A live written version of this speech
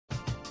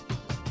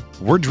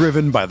We're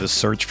driven by the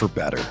search for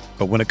better.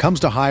 But when it comes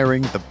to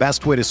hiring, the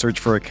best way to search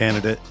for a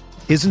candidate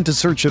isn't to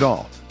search at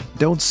all.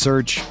 Don't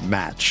search,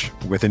 match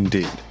with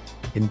Indeed.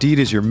 Indeed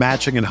is your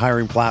matching and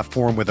hiring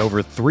platform with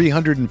over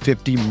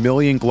 350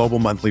 million global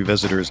monthly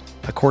visitors,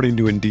 according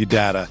to Indeed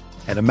data,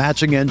 and a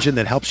matching engine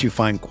that helps you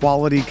find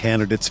quality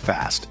candidates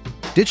fast.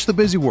 Ditch the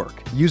busy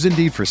work. Use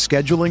Indeed for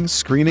scheduling,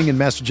 screening, and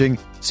messaging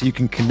so you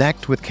can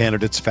connect with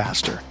candidates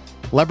faster.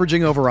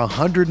 Leveraging over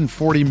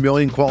 140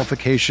 million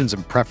qualifications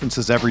and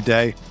preferences every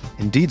day,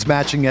 Indeed's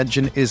matching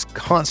engine is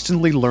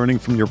constantly learning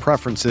from your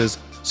preferences,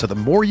 so the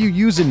more you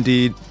use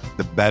Indeed,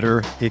 the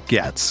better it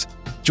gets.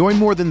 Join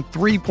more than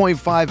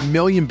 3.5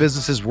 million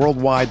businesses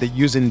worldwide that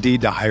use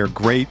Indeed to hire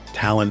great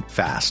talent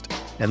fast.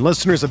 And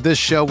listeners of this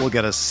show will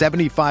get a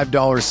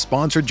 $75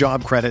 sponsored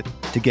job credit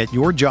to get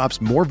your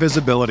jobs more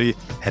visibility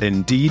at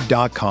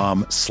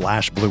Indeed.com/Blue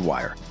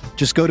Wire.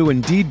 Just go to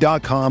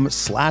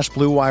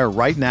Indeed.com/Blue Wire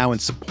right now and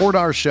support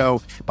our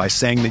show by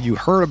saying that you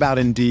heard about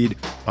Indeed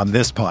on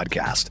this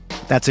podcast.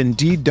 That's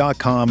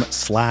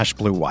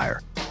Indeed.com/Blue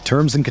Wire.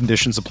 Terms and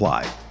conditions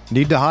apply.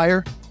 Need to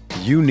hire?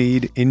 You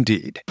need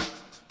Indeed.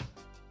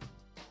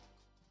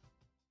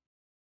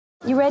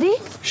 You ready?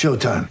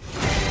 Showtime.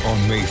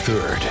 On May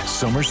 3rd,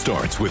 summer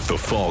starts with The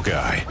Fall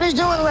Guy. Let's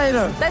do it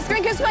later. Let's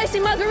drink a spicy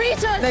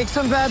margarita. Make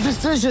some bad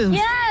decisions.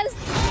 Yes!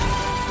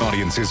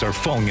 Audiences are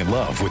falling in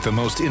love with the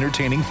most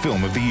entertaining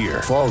film of the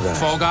year. Fall Guy.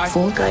 Fall Guy.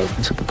 Fall Guy.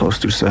 That's what the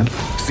poster said.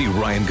 See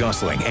Ryan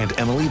Gosling and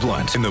Emily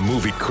Blunt in the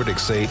movie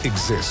critics say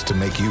exists to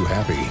make you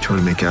happy. Trying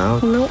to make it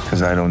out? Nope.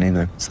 Because I don't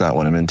either. It's not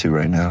what I'm into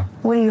right now.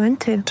 What are you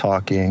into?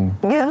 Talking.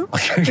 Yeah.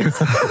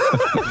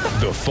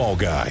 The Fall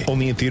Guy.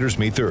 Only in theaters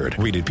May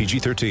 3rd. Rated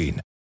PG-13.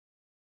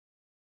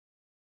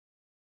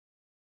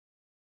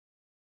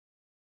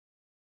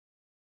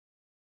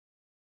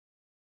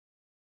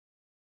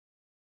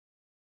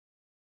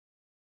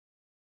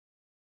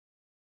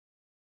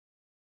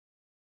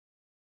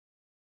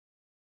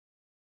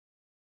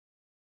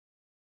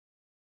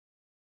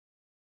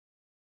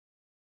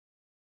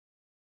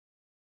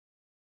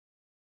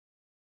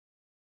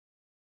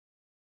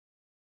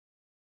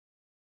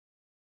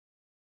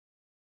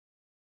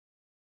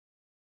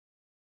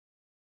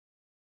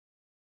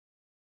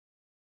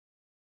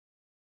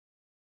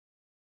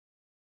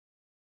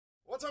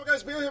 What's up,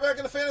 guys? Beer here back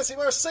in the Fantasy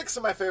Bar. 6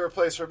 of my favorite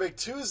plays for a big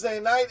Tuesday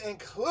night,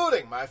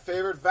 including my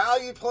favorite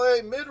value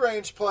play,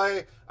 mid-range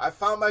play. I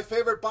found my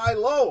favorite buy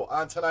low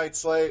on tonight's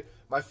slate,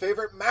 my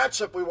favorite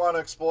matchup we want to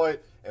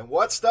exploit, and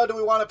what stud do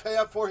we want to pay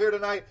up for here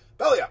tonight?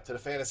 Belly up to the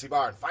Fantasy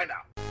Bar and find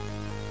out.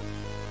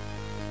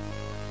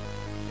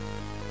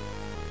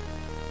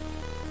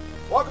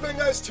 Welcome in,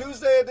 guys.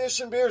 Tuesday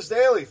edition Beers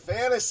Daily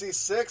Fantasy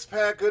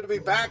Six-Pack. Good to be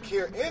back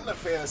here in the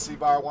Fantasy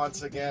Bar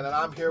once again, and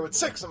I'm here with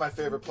 6 of my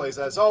favorite plays,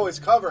 as always,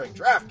 covering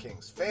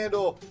DraftKings,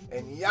 FanDuel,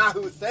 and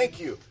Yahoo. Thank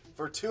you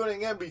for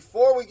tuning in.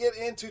 Before we get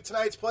into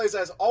tonight's plays,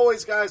 as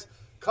always, guys,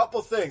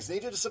 couple things.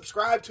 Need you to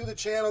subscribe to the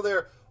channel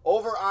there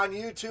over on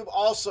YouTube.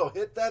 Also,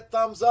 hit that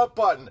thumbs up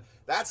button.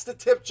 That's the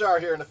tip jar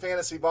here in the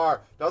Fantasy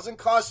Bar. Doesn't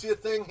cost you a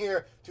thing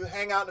here to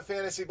hang out in the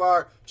Fantasy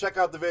Bar. Check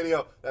out the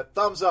video. That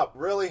thumbs up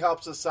really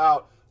helps us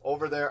out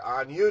over there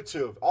on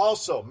YouTube.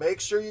 Also, make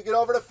sure you get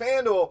over to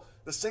FanDuel.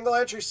 The single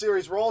entry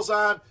series rolls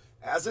on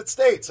as it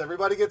states.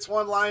 Everybody gets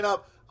one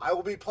lineup. I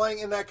will be playing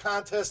in that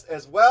contest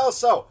as well.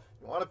 So,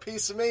 you want a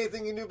piece of me,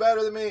 think you can do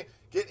better than me,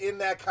 get in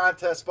that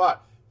contest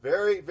spot.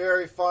 Very,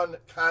 very fun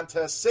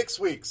contest. 6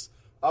 weeks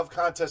of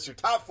contests. Your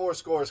top 4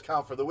 scores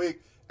count for the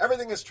week.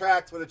 Everything is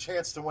tracked with a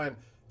chance to win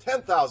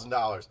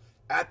 $10,000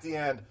 at the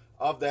end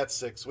of that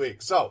 6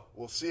 weeks. So,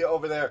 we'll see you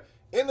over there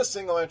in the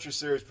single entry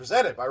series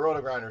presented by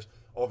RotoGrinders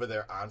over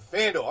there on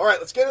FanDuel. All right,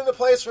 let's get into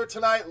plays for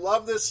tonight.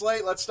 Love this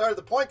slate. Let's start at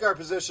the point guard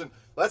position.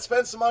 Let's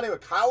spend some money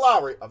with Kyle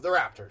Lowry of the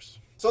Raptors.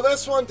 So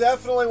this one,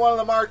 definitely one of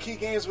the marquee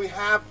games we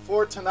have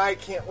for tonight.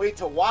 Can't wait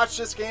to watch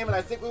this game, and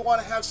I think we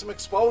want to have some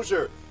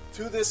exposure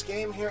to this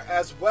game here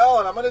as well,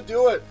 and I'm going to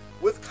do it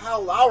with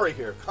Kyle Lowry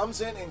here.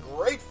 Comes in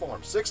great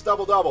form, 6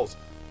 double-doubles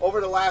over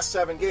the last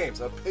 7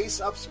 games. A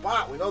pace-up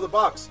spot. We know the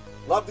Bucks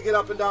love to get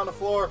up and down the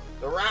floor.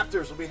 The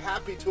Raptors will be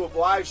happy to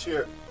oblige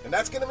here. And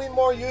that's going to mean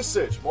more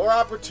usage, more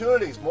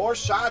opportunities, more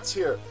shots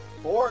here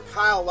for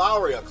Kyle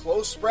Lowry. A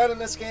close spread in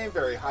this game,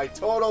 very high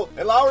total.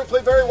 And Lowry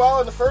played very well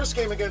in the first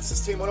game against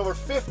this team. Went over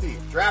 50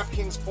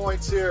 DraftKings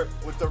points here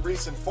with the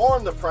recent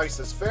form. The price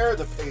is fair,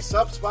 the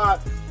pace-up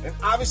spot. And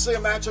obviously a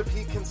matchup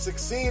he can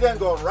succeed in.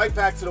 Going right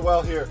back to the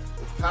well here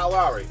with Kyle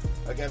Lowry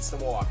against the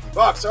Milwaukee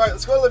Bucks. All right,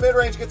 let's go to the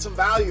mid-range, get some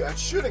value at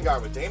shooting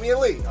guard with Damian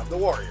Lee of the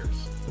Warriors.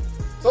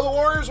 So the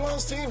Warriors, one of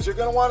those teams you're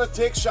going to want to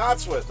take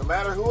shots with. No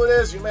matter who it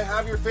is, you may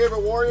have your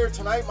favorite Warrior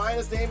tonight,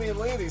 minus Damian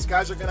Lee. These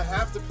guys are going to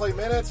have to play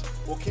minutes.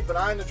 We'll keep an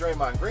eye on the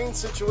Draymond Green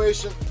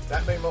situation.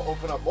 That may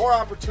open up more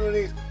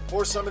opportunities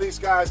for some of these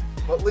guys.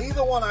 But Lee,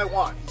 the one I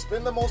want. He's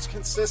been the most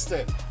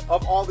consistent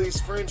of all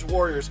these fringe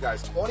Warriors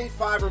guys.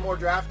 25 or more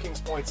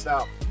DraftKings points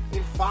now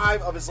in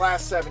 5 of his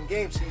last 7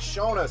 games. He's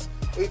shown us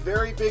a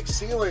very big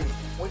ceiling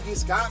when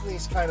he's gotten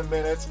these kind of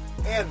minutes,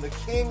 and the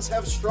Kings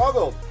have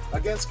struggled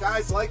against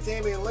guys like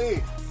Damian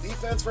Lee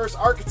Defense versus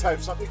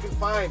archetype, something you can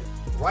find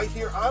right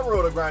here on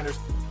RotoGrinders,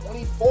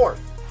 24th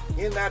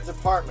in that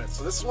department.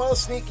 So this is one of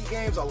those sneaky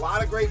games, a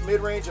lot of great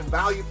mid-range and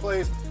value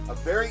plays, a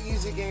very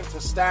easy game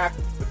to stack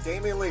with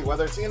Damian Lee,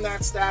 whether it's in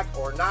that stack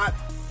or not,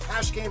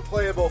 cash game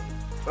playable.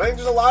 But I think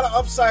there's a lot of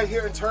upside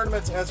here in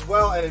tournaments as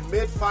well at a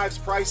mid-fives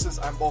prices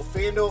on both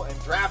FanDuel and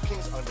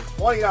DraftKings, under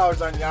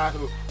 $20 on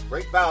Yahoo.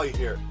 Great value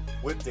here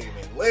with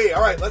Damian Lee.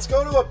 All right, let's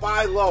go to a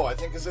buy low. I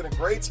think is in a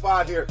great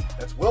spot here.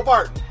 That's Will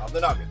Barton of the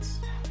Nuggets.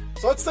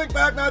 So let's think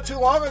back not too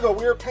long ago.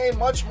 We were paying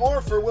much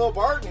more for Will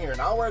Barton here.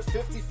 Now we're at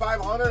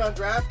 $5,500 on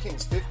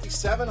DraftKings,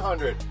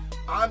 $5,700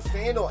 on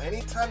FanDuel.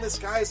 Anytime this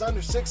guy is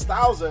under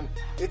 $6,000,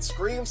 it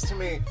screams to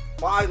me,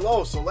 buy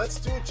low. So let's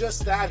do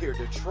just that here.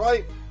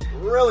 Detroit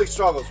really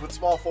struggles with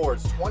small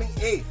forwards,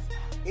 28th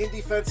in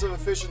defensive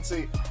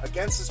efficiency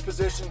against this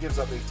position, gives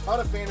up a ton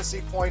of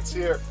fantasy points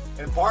here.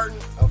 And Barton,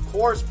 of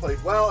course,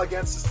 played well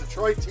against this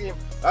Detroit team.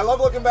 I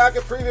love looking back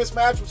at previous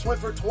matchups, went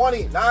for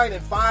 29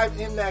 and 5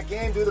 in that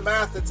game. Do the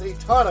math, that's a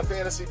ton of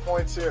fantasy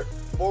points here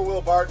for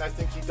Will Barton. I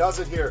think he does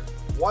it here.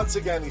 Once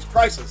again, these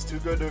prices too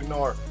good to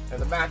ignore,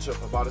 and the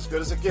matchup about as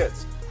good as it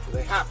gets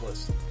with a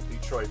hapless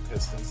Detroit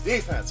Pistons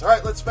defense. All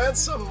right, let's spend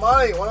some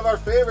money. One of our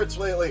favorites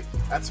lately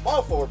at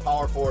small forward,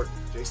 power forward,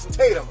 Jason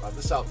Tatum of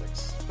the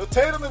Celtics. So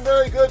Tatum been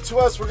very good to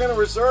us. We're going to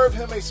reserve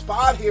him a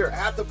spot here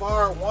at the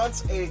bar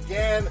once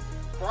again.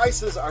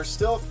 Prices are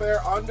still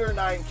fair, under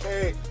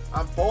 $9K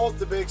on both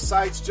the big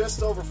sites,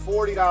 just over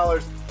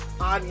 $40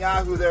 on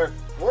Yahoo there.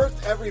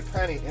 Worth every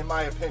penny, in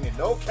my opinion.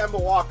 No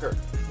Kemba Walker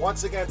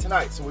once again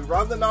tonight. So we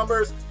run the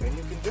numbers, and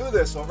you can do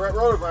this over at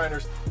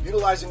RotoGrinders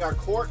utilizing our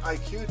Court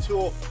IQ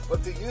tool.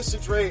 But the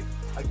usage rate,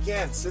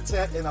 again, sits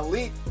at an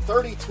elite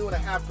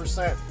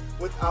 32.5%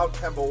 without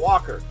Kemba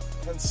Walker.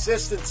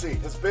 Consistency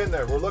has been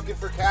there. We're looking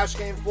for cash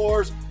game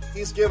floors.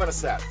 He's given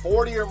us that.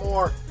 40 or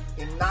more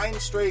in 9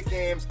 straight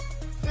games.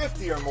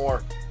 50 or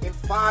more in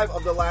 5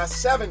 of the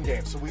last 7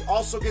 games. So we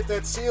also get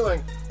that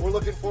ceiling we're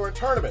looking for in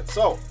tournaments.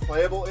 So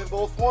playable in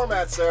both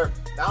formats there.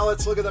 Now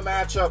let's look at the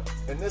matchup,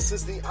 and this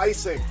is the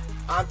icing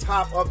on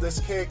top of this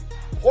cake.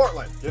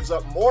 Portland gives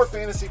up more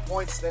fantasy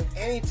points than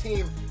any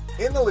team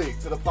in the league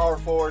to the power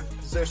forward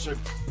position.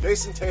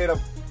 Jason Tatum,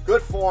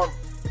 good form.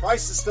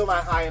 Price is still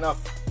not high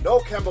enough. No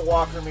Kemba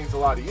Walker means a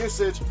lot of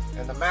usage,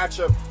 and the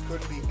matchup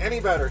couldn't be any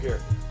better here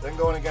than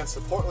going against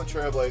the Portland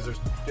Trailblazers.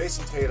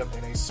 Jason Tatum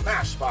in a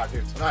smash spot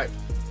here tonight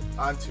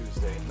on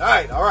Tuesday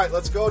night. All right,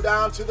 let's go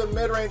down to the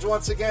mid-range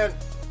once again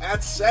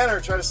at center.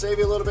 Try to save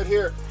you a little bit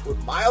here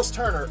with Miles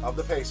Turner of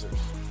the Pacers.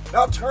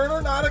 Now,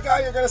 Turner, not a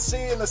guy you're going to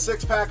see in the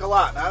six-pack a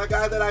lot, not a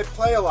guy that I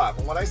play a lot.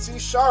 But when I see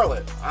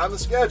Charlotte on the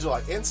schedule,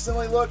 I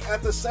instantly look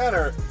at the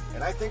center,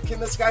 and I think, can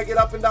this guy get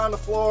up and down the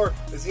floor?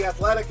 Is he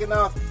athletic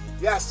enough?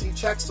 Yes, he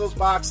checks those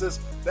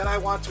boxes. Then I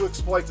want to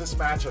exploit this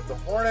matchup. The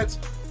Hornets,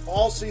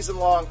 all season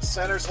long,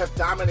 centers have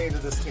dominated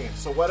this team.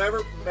 So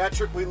whatever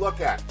metric we look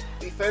at,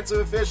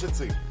 defensive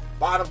efficiency,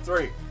 bottom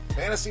 3.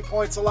 Fantasy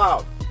points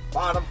allowed,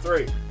 bottom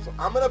 3. So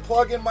I'm going to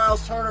plug in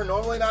Miles Turner,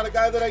 normally not a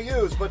guy that I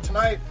use, but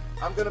tonight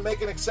I'm going to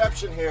make an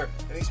exception here.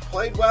 And he's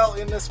played well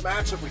in this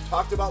matchup. We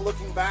talked about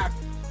looking back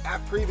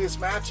at previous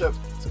matchups.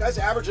 This guy's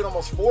averaging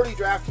almost 40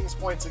 DraftKings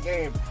points a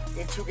game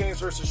in 2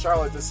 games versus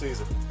Charlotte this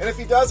season. And if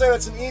he does that,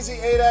 it's an easy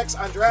 8x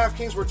on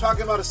DraftKings. We're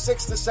talking about a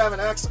 6 to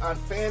 7x on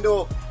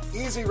FanDuel.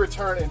 Easy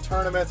return in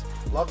tournaments.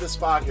 Love this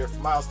spot here for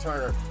Miles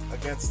Turner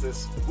against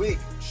this weak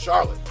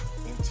Charlotte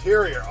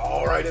interior.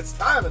 All right, it's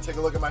time to take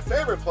a look at my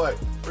favorite play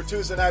for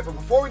Tuesday night. But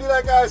before we do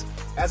that, guys,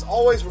 as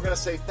always, we're going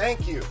to say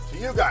thank you to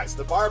you guys,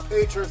 the bar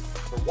patrons,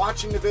 for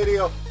watching the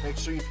video. Make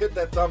sure you've hit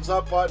that thumbs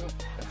up button.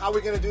 And how are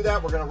we going to do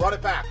that? We're going to run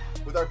it back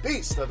with our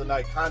Beast of the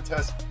Night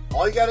contest.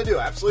 All you got to do,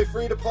 absolutely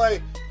free to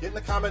play, get in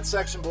the comment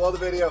section below the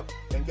video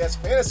and guess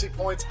fantasy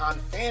points on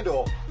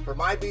FanDuel for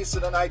my Beast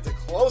of the Night. The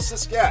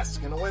closest guess is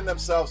going to win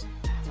themselves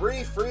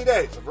 3 free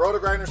days of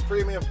RotoGrinders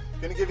Premium.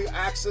 Going to give you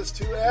access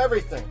to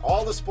everything,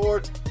 all the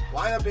sports,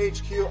 Lineup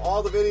HQ,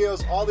 all the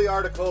videos, all the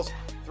articles.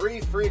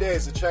 3 free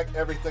days to check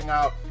everything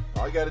out.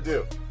 All you got to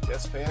do,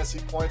 guess fantasy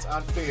points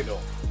on FanDuel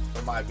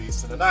for my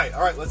Beast of the Night.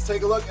 All right, let's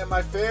take a look at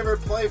my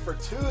favorite play for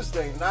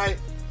Tuesday night.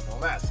 Well,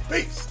 that's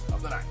Beast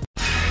of the Night.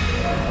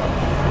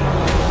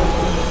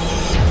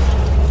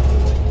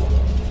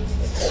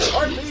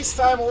 All right, Beast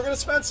time. We're going to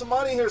spend some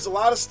money here. There's a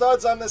lot of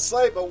studs on this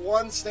slate, but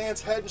one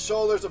stands head and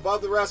shoulders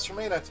above the rest for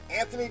me, and that's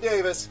Anthony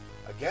Davis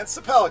against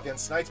the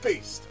Pelicans. Tonight's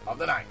Beast of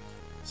the Night.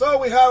 So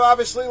we have,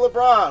 obviously,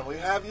 LeBron. We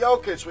have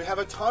Jokic. We have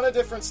a ton of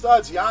different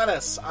studs,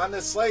 Giannis, on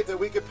this slate that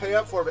we could pay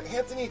up for. But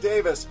Anthony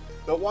Davis,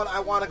 the one I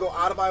want to go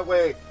out of my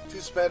way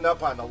to spend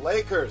up on. The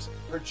Lakers,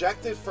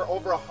 projected for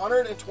over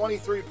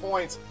 123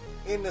 points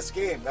in this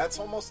game. That's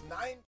almost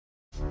 9...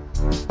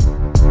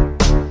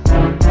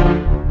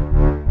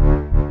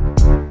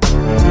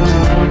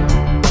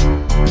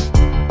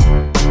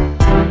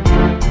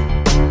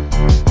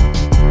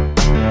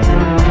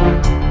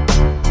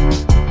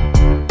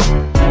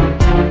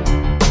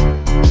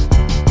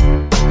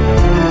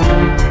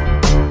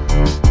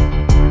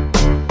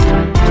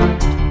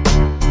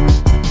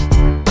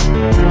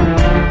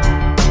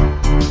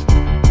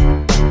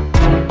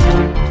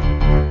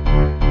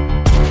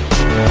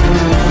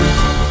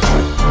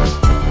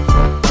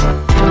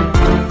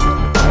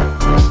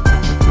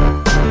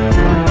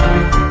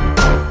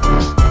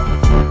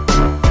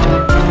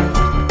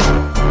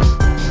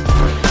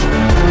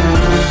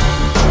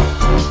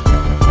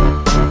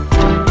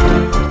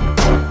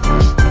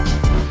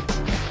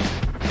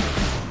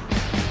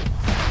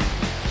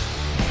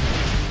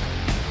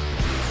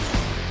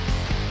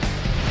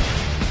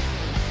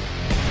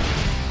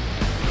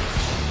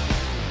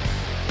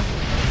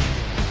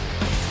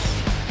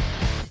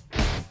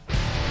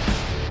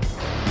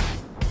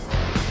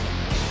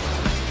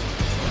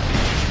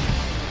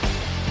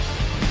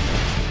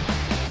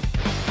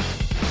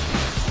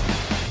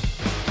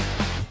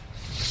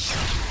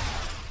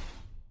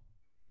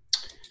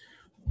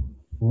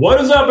 What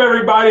is up,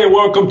 everybody, and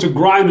welcome to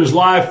Grinders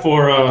Live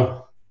for,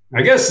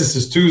 I guess this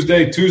is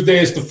Tuesday.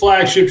 Tuesday is the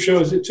flagship show.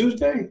 Is it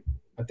Tuesday?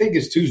 I think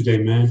it's Tuesday,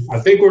 man. I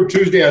think we're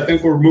Tuesday. I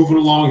think we're moving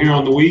along here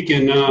on the week,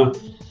 and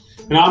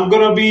I'm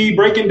going to be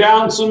breaking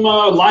down some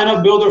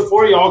lineup builder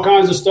for you, all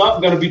kinds of stuff.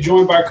 I'm going to be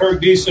joined by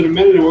Kirk Deese in a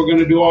minute, and we're going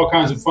to do all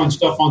kinds of fun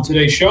stuff on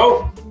today's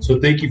show. So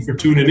thank you for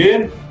tuning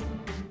in.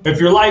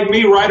 If you're like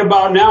me right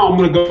about now, I'm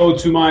going to go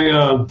to my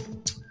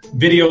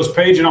videos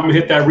page, and I'm going to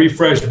hit that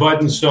refresh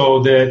button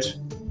so that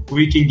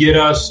we can get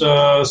us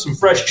some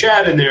fresh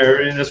chat in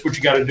there. And that's what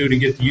you got to do to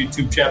get the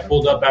YouTube chat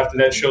pulled up after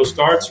that show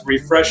starts.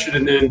 Refresh it,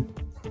 and then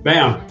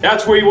bam.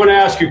 That's where you want to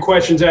ask your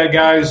questions at,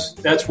 guys.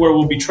 That's where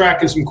we'll be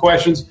tracking some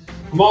questions.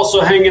 I'm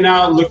also hanging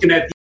out looking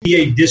at the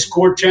EA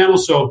Discord channel.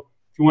 So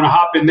if you want to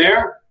hop in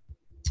there,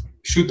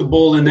 shoot the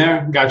bull in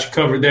there. Got you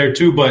covered there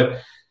too. But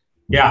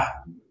yeah,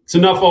 it's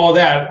enough of all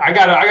that. I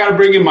gotta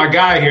bring in my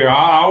guy here.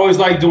 I always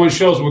like doing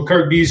shows with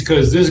Kirk Deese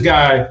because this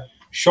guy,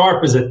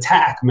 sharp as a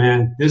tack,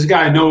 man. This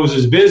guy knows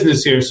his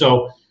business here.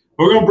 So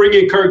we're going to bring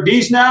in Kirk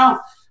Deese now.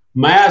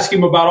 I'm going to ask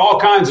him about all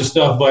kinds of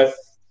stuff. But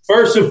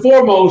first and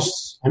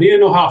foremost, I need to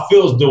know how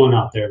Phil's doing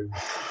out there.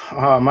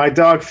 My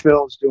dog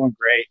Phil's doing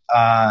great.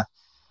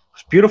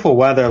 It's beautiful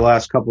weather the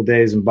last couple of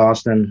days in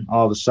Boston.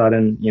 All of a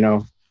sudden,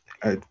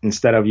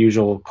 instead of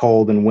usual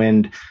cold and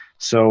wind.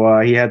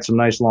 So he had some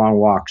nice long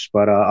walks.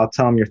 But I'll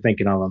tell him you're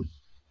thinking of him.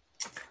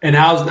 And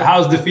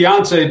how's the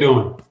fiance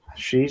doing?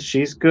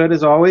 She's good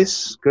as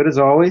always. Good as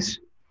always.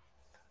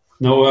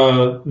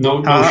 No.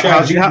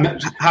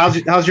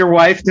 How's your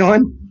wife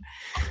doing?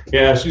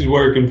 Yeah, she's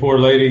working. Poor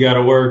lady, got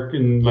to work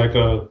in like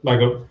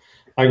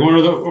one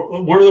of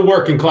the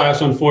working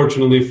class,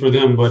 unfortunately for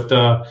them. But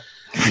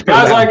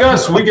guys like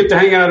us, we get to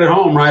hang out at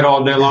home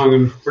all day long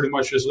and pretty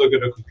much just look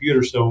at a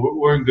computer. So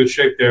we're in good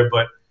shape there.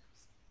 But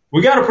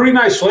we got a pretty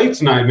nice slate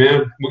tonight,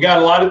 man. We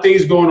got a lot of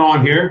things going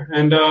on here,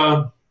 and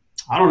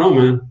I don't know,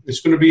 man. It's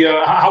going to be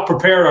how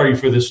prepared are you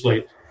for this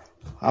slate?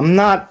 I'm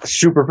not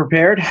super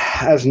prepared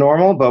as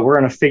normal, but we're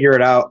going to figure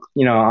it out,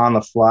 on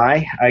the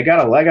fly. I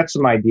got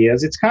some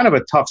ideas. It's kind of a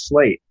tough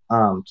slate,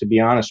 to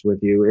be honest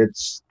with you.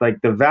 It's like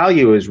the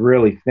value is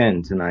really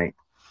thin tonight.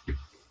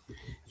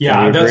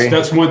 Yeah,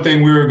 that's one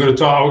thing we were going to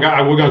talk.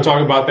 We're going to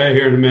talk about that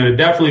here in a minute.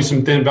 Definitely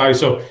some thin value.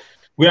 So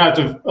we have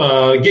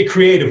to get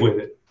creative with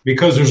it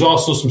because there's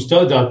also some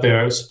studs out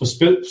there,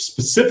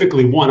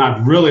 specifically one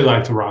I'd really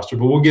like to roster,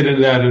 but we'll get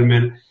into that in a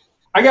minute.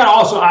 I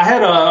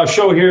had a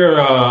show here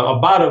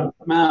about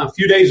a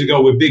few days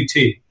ago with Big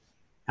T,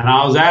 and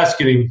I was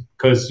asking him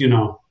because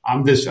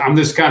I'm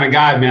this kind of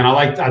guy, man.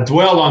 I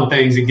dwell on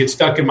things and get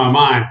stuck in my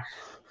mind.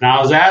 And I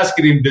was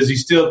asking him, does he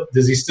still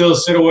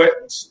sit awake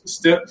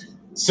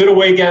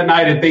at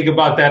night and think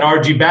about that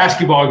RG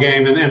basketball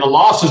game and the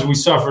losses we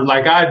suffered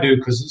like I do?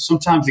 Because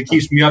sometimes it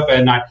keeps me up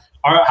at night.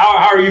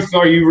 How are you?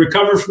 Are you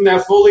recovered from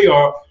that fully,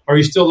 or are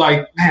you still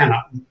like, man,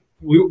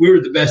 we were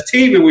the best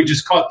team and we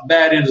just caught the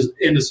bad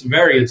end of some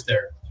variance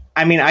there?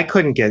 I mean, I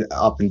couldn't get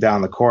up and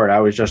down the court. I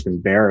was just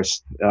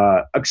embarrassed.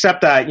 Except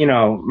that,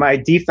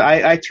 my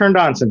I turned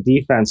on some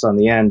defense on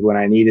the end when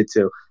I needed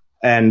to,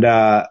 and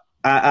I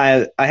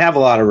have a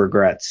lot of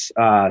regrets.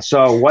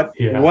 So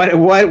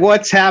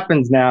what's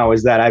happened now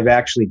is that I've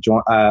actually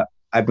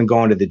I've been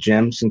going to the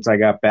gym since I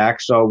got back,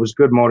 so it was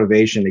good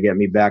motivation to get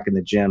me back in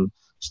the gym.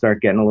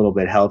 Start getting a little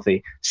bit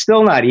healthy.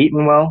 Still not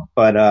eating well,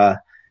 but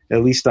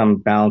at least I'm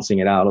balancing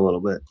it out a little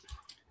bit.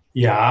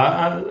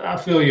 Yeah, I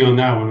feel you on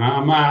that one.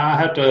 I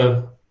had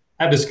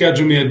to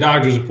schedule me a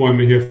doctor's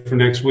appointment here for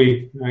next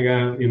week. I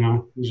got,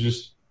 it's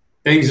just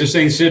things just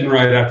ain't sitting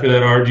right after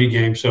that RG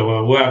game,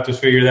 so we'll have to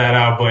figure that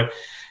out. But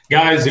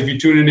guys, if you're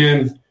tuning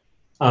in,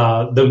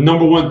 the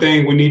number one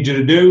thing we need you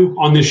to do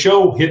on this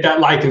show, hit that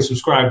like and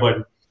subscribe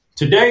button.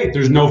 Today,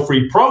 there's no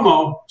free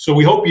promo, so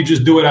we hope you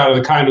just do it out of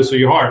the kindness of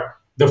your heart.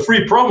 The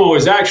free promo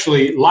is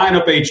actually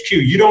Lineup HQ.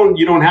 You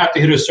don't have to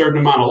hit a certain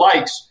amount of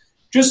likes.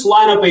 Just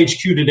Lineup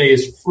HQ today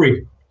is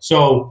free.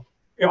 So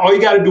all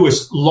you got to do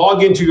is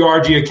log into your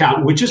RG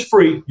account, which is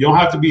free. You don't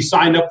have to be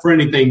signed up for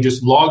anything.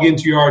 Just log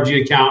into your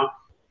RG account.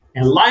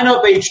 And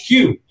Lineup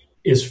HQ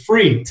is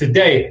free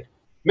today.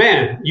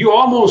 Man, you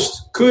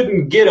almost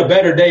couldn't get a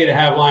better day to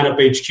have Lineup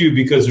HQ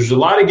because there's a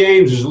lot of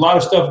games. There's a lot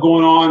of stuff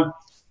going on.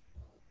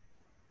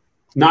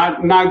 I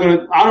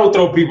don't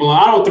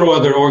throw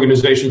other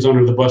organizations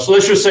under the bus. So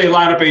let's just say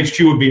Lineup HQ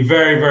would be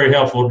very, very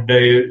helpful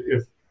today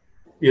if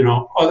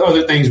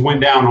other things went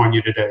down on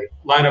you today.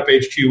 Lineup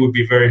HQ would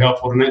be very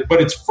helpful tonight,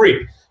 but it's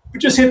free. But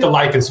just hit the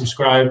like and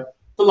subscribe.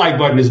 The like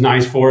button is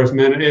nice for us,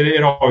 man.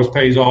 It always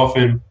pays off.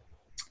 And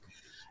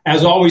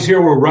as always here,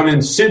 we're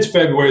running since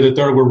February the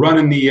 3rd. We're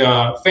running the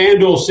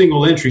FanDuel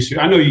single entry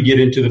series. I know you get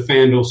into the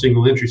FanDuel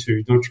single entry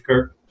series, don't you,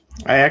 Kirk?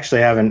 I actually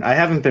haven't. I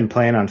haven't been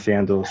playing on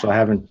FanDuel, so I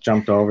haven't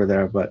jumped over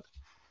there. But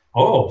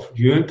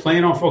you ain't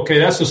playing on? Okay,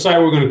 that's the site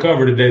we're going to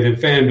cover today, then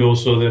FanDuel,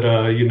 so that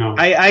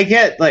I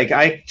get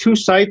two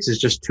sites is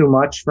just too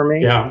much for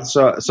me. Yeah.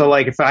 So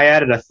like if I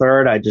added a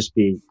third, I'd just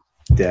be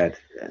dead.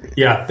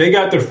 Yeah, they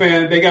got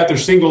their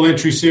single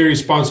entry series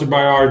sponsored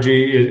by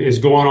RG is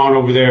going on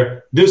over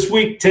there this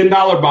week.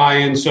 $10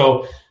 buy-in.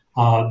 So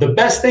The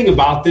best thing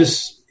about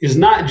this is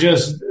not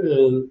just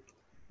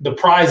the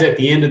prize at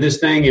the end of this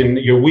thing and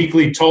your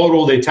weekly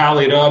total. They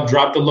tally it up,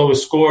 drop the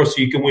lowest score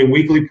so you can win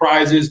weekly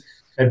prizes,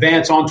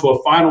 advance on to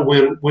a final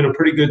win a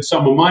pretty good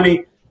sum of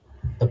money.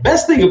 The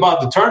best thing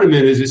about the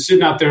tournament is it's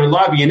sitting out there in the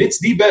lobby, and it's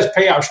the best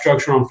payout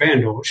structure on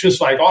FanDuel. It's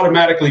just like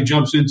automatically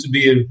jumps into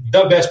being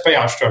the best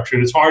payout structure,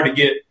 and it's hard to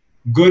get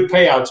good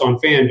payouts on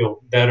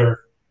FanDuel that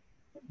are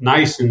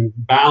nice and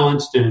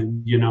balanced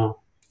and,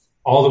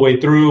 all the way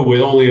through with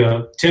only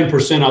a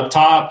 10% up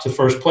top to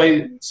first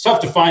place. It's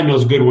tough to find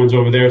those good ones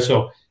over there.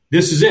 So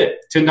this is it.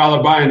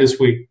 $10 buy-in this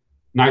week.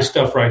 Nice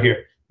stuff right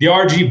here. The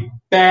RG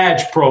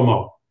badge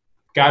promo.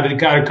 Got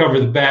to cover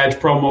the badge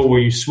promo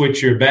where you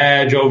switch your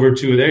badge over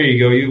to, there you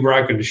go, you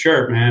rocking the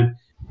shirt, man.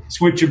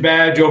 Switch your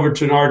badge over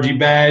to an RG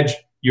badge.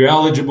 You're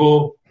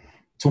eligible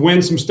to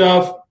win some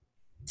stuff.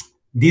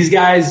 These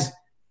guys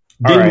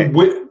didn't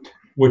win.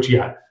 What you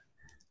got?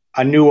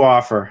 A new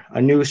offer,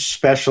 a new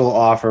special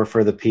offer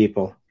for the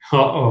people.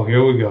 Uh-oh,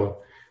 here we go.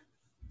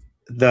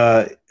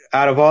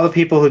 Out of all the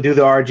people who do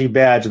the RG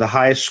badge, the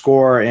highest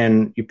score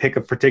and you pick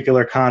a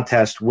particular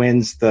contest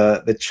wins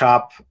the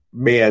Chop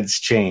Mads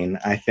chain,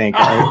 I think,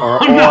 or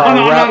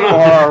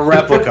a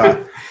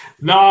replica.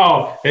 No,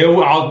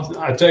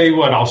 I'll tell you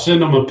what. I'll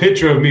send them a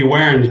picture of me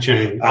wearing the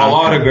chain. I'll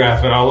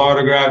autograph it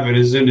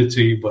and send it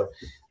to you. But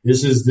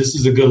this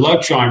is a good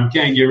luck charm. You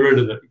can't get rid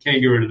of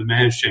the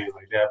man's chain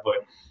like that. But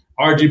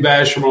RG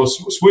badge promo,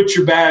 switch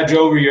your badge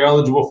over. You're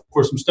eligible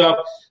for some stuff.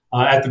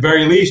 At the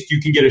very least,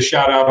 you can get a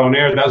shout out on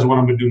air. That's what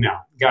I'm going to do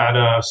now.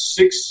 Got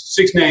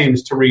six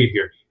names to read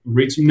here.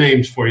 Read some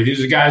names for you.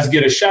 These are guys that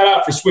get a shout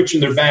out for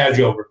switching their badge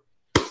over.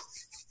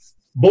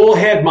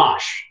 Bullhead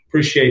Mosh,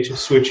 appreciate you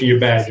switching your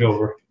badge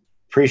over.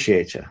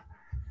 Appreciate you.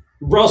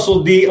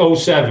 Russell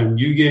D07,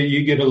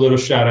 you get a little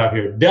shout out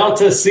here.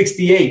 Delta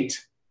 68.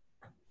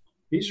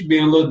 He should be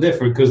a little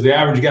different because the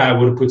average guy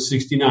would have put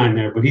 69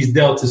 there, but he's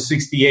Delta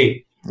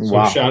 68. So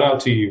wow. Shout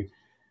out to you.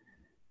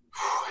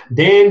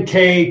 Dan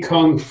K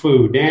Kung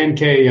Fu. Dan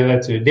K, yeah,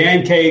 that's it.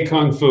 Dan K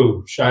Kung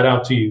Fu. Shout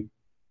out to you.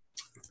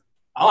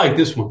 I like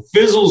this one.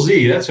 Fizzle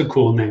Z. That's a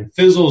cool name.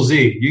 Fizzle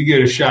Z. You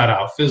get a shout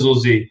out. Fizzle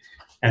Z.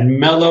 And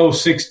Mellow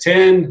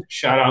 610.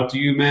 Shout out to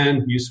you,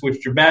 man. You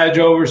switched your badge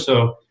over,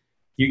 so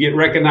you get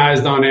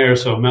recognized on air.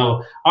 So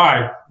Mellow. All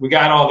right, we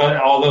got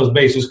all those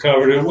bases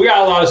covered, and we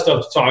got a lot of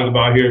stuff to talk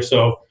about here.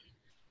 So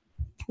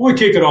we'll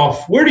kick it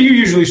off. Where do you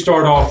usually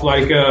start off?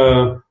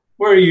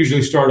 Where do you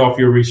usually start off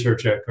your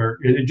research at, Kurt?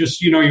 It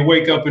just, you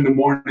wake up in the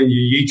morning,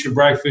 you eat your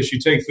breakfast, you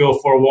take Phil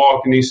for a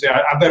walk, and you say,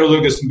 I better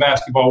look at some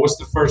basketball. What's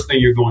the first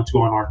thing you're going to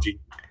on RG?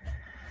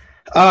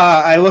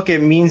 I look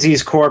at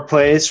Meansy's core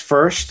plays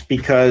first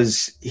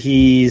because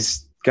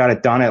he's got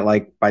it done at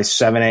by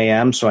 7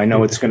 a.m., so I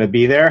know it's going to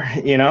be there,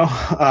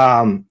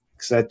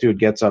 because that dude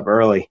gets up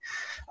early.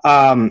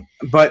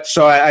 But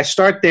so I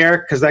start there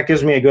because that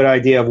gives me a good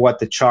idea of what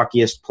the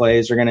chalkiest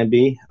plays are going to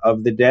be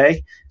of the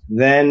day.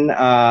 Then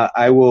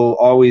I will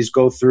always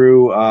go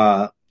through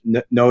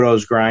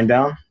Noto's grind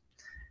down,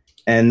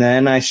 and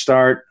then I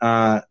start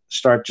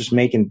just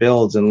making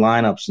builds and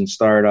lineups and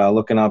start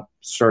looking up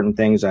certain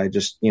things. I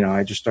just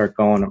start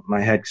going.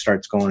 My head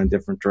starts going in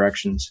different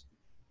directions.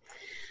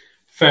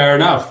 Fair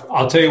enough.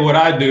 I'll tell you what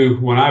I do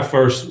when I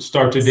first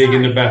start to dig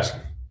into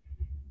basket.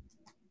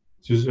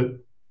 Is it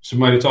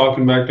somebody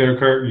talking back there,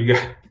 Kurt?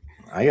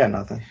 I got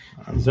nothing.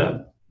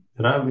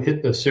 Did I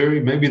hit the Siri?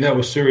 Maybe that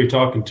was Siri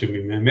talking to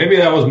me, man. Maybe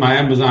that was my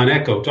Amazon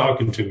Echo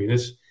talking to me.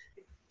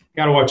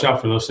 Got to watch out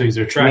for those things.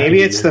 They're tracking.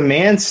 Maybe it's the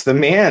man's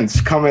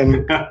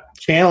coming,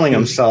 channeling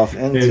himself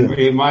into.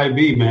 It might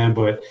be, man.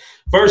 But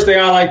first thing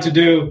I like to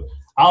do,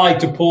 I like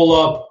to pull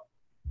up.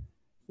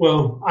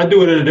 Well, I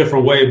do it in a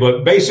different way,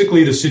 but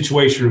basically the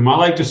situation room. I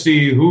like to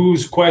see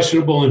who's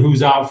questionable and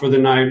who's out for the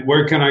night.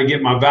 Where can I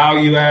get my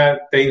value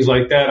at? Things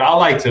like that. I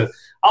like to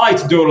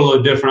do it a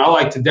little different. I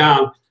like to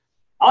download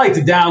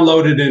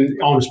it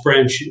on a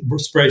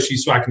spreadsheet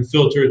so I can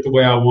filter it the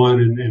way I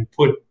want and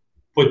put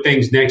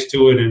things next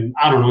to it. And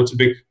I don't know, it's a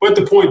big – but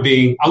the point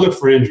being, I look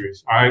for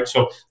injuries, all right?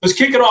 So let's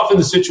kick it off in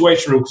the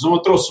situation room because I'm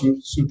going to throw some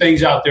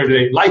things out there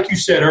today. Like you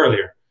said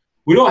earlier,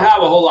 we don't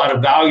have a whole lot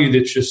of value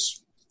that's just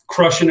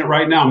crushing it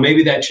right now.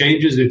 Maybe that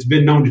changes. It's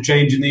been known to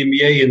change in the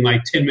NBA in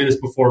 10 minutes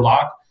before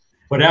lock.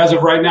 But as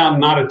of right now,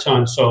 not a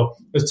ton. So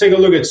let's take a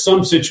look at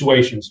some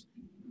situations.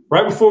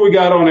 Right before we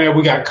got on air,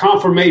 we got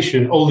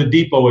confirmation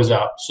Oladipo is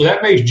out. So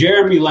that makes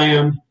Jeremy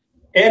Lamb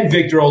and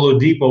Victor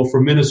Oladipo for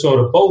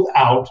Minnesota both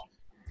out.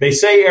 They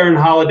say Aaron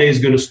Holiday is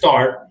going to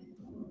start.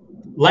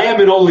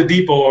 Lamb and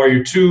Oladipo are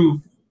your two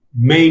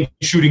main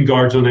shooting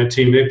guards on that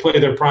team. They play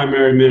their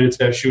primary minutes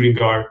at shooting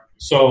guard.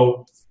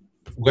 So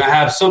we're going to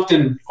have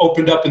something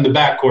opened up in the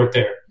backcourt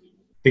there.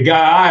 The guy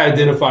I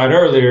identified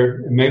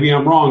earlier, and maybe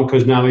I'm wrong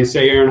because now they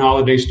say Aaron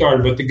Holiday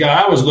started, but the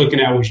guy I was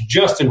looking at was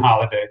Justin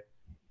Holiday.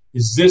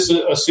 Is this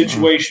a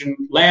situation,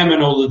 Lamb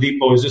and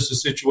Oladipo, is this a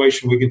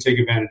situation we can take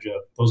advantage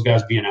of, those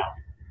guys being out?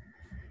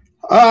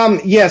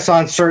 Yes,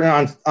 on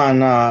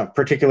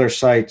particular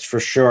sites for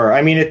sure.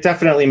 I mean, it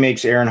definitely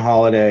makes Aaron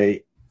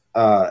Holiday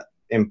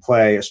in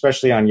play,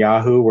 especially on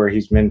Yahoo where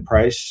he's min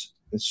price.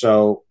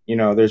 So,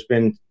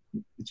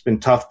 it's been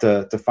tough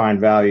to find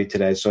value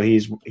today. So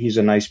he's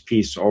a nice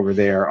piece over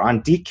there.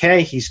 On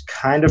DK, he's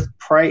kind of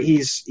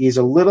he's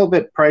a little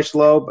bit priced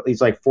low, but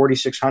he's like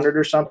 4,600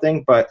 or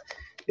something, but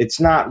it's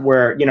not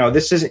where,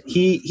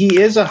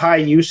 he is a high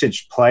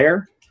usage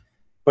player,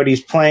 but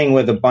he's playing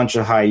with a bunch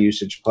of high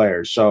usage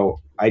players. So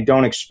I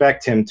don't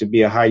expect him to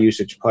be a high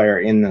usage player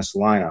in this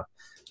lineup.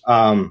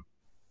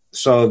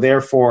 So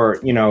therefore,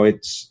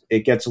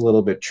 it gets a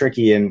little bit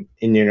tricky, and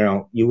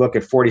you look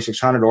at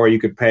 4,600, or you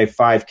could pay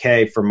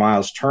 $5K for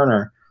Miles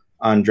Turner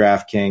on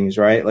DraftKings,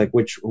 right? Like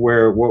what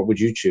would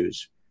you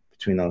choose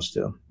between those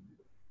two?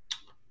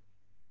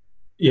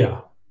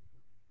 Yeah.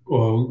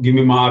 Well, give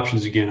me my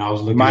options again. I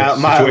was looking at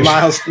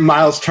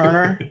Miles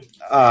Turner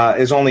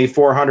is only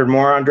 400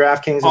 more on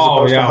DraftKings as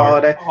opposed to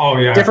Holiday. Oh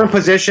yeah. Different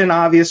position,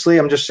 obviously.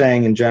 I'm just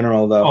saying in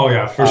general, though. Oh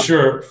yeah, for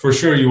sure. For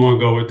sure, you want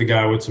to go with the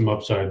guy with some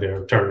upside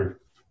there, Turner.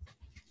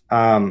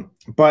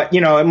 But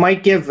it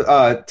might give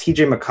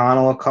TJ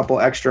McConnell a couple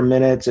extra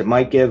minutes. It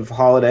might give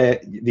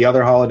the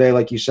other Holiday,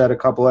 like you said, a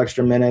couple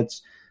extra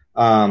minutes.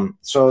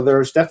 So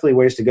there's definitely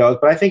ways to go.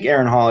 But I think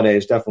Aaron Holiday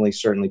is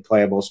certainly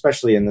playable,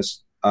 especially in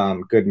this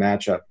good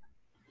matchup.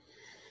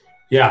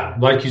 Yeah,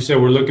 like you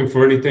said, we're looking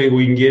for anything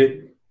we can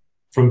get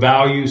from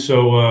value.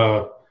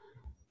 So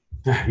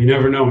you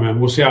never know, man.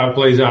 We'll see how it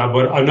plays out.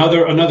 But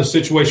another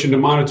situation to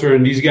monitor,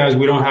 and these guys,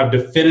 we don't have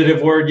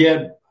definitive word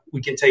yet.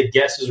 We can take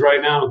guesses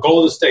right now.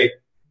 Golden State,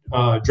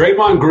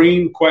 Draymond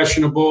Green,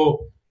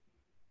 questionable.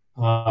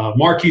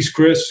 Marquise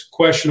Chris,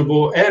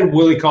 questionable. And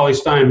Willie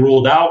Cauley-Stein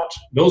ruled out.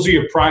 Those are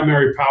your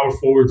primary power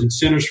forwards and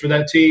centers for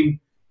that team.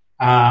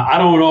 I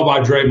don't know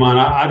about Draymond.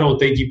 I don't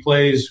think he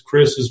plays.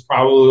 Chris is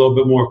probably a little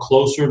bit more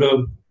closer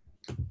to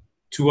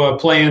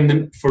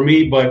playing for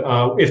me.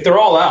 But if they're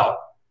all out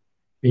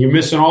and you're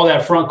missing all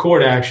that front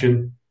court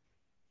action,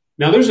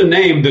 now, there's a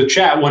name the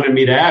chat wanted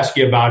me to ask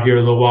you about here a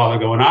little while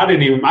ago, and I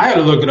had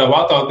to look it up.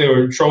 I thought they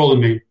were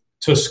trolling me.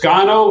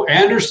 Toscano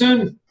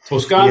Anderson?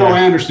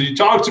 Anderson. You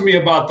talk to me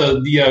about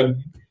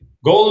the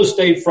Golden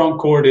State front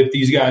court if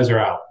these guys are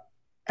out.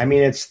 I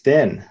mean, it's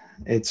thin.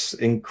 It's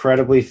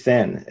incredibly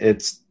thin.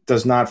 It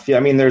does not feel – I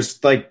mean,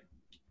 there's like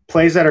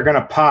plays that are going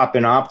to pop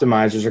and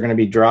optimizers are going to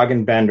be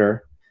Dragan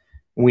Bender.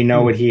 We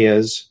know what he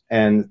is,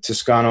 and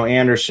Toscano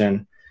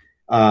Anderson.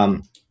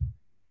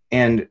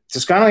 And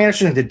Toscano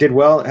Anderson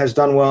has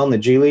done well in the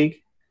G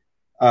League,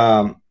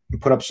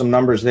 put up some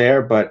numbers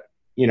there, but,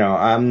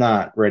 I'm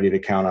not ready to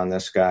count on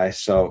this guy.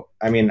 So,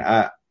 I mean,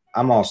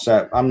 I'm all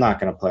set. I'm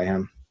not going to play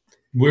him.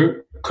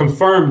 We're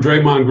confirmed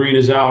Draymond Green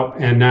is out,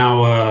 and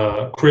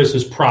now Chris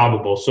is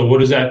probable. So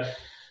what is that?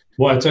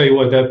 Well, I tell you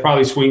what, that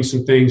probably swings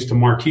some things to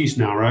Marquise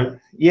now, right?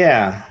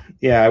 Yeah,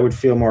 I would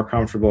feel more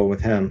comfortable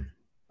with him.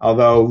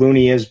 Although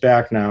Looney is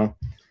back now,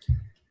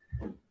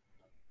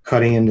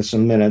 cutting into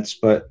some minutes,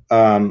 but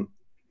I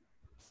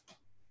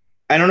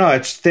don't know.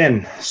 It's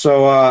thin.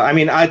 So, I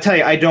mean, I tell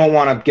you, I don't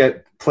want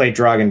to play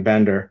Dragan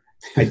Bender.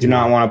 I do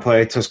not want to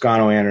play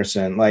Toscano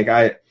Anderson.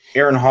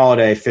 Aaron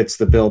Holiday fits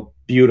the bill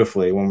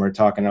beautifully when we're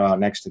talking about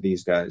next to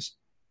these guys.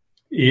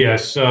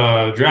 Yes.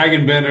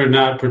 Dragan Bender,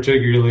 not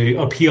particularly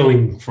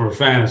appealing from a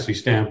fantasy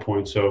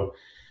standpoint. So,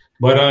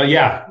 but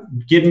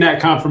getting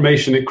that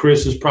confirmation that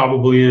Chris is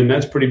probably in,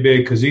 that's pretty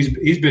big because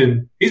he's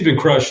been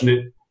crushing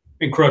it.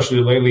 Been crushing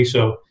it lately.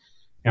 So,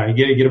 yeah,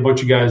 you get a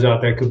bunch of guys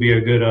out. That could be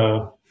a good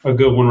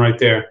one right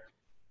there.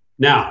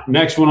 Now,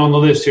 next one on the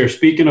list here.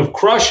 Speaking of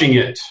crushing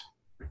it,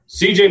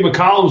 CJ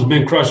McCollum's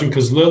been crushing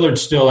because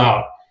Lillard's still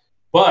out.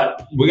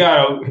 But we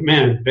got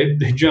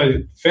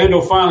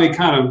FanDuel finally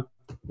kind of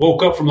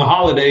woke up from the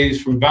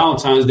holidays from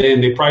Valentine's Day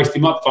and they priced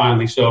him up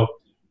finally. So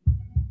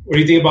what do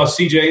you think about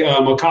CJ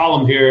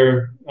McCollum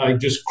here,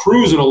 just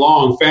cruising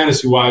along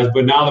fantasy-wise,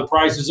 but now the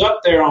price is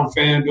up there on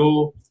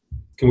FanDuel.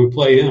 Can we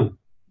play him?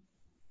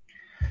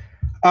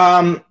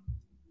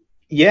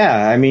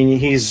 Yeah, I mean,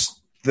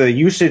 the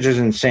usage is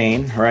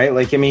insane, right?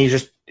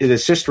 His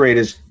assist rate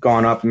has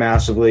gone up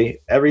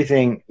massively.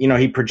 Everything,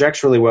 he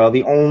projects really well.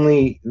 The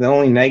only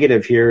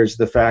negative here is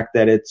the fact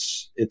that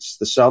it's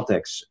the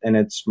Celtics and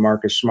it's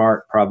Marcus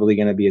Smart probably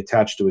going to be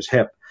attached to his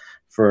hip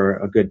for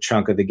a good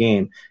chunk of the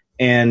game.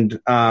 And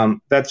I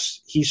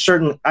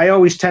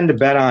always tend to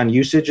bet on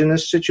usage in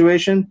this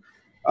situation.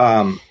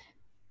 But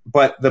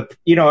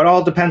it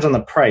all depends on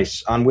the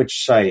price on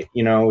which site,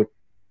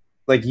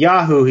 like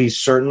Yahoo, he's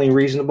certainly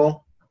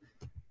reasonable.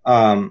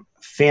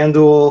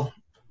 FanDuel,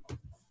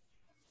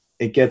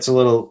 it gets a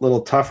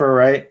little tougher,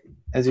 right?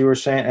 As you were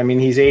saying, I mean,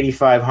 he's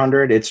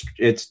 8,500. It's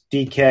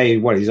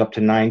DK. He's up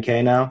to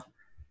 9K now.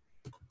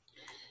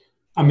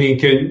 I mean,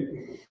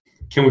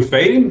 can we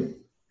fade him?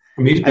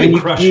 I mean, he's been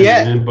crushing,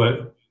 man.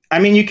 But I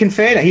mean, you can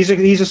fade him.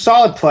 He's a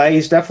solid play.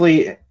 He's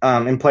definitely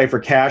in play for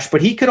cash,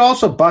 but he could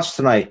also bust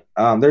tonight.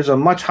 There's a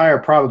much higher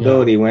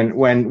probability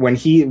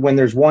when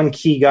there's one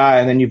key guy,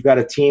 and then you've got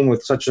a team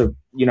with such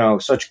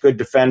good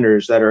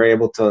defenders that are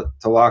able to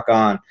lock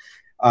on.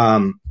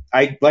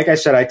 like I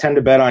said, I tend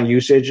to bet on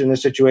usage in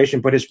this situation,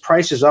 but his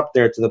price is up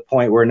there to the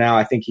point where now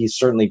I think he's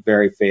certainly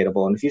very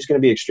fadeable. And if he's going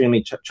to be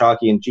extremely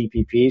chalky in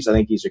GPPs, I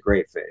think he's a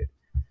great fade.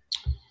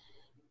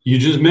 You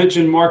just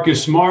mentioned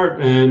Marcus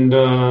Smart and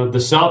the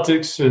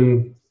Celtics,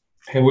 and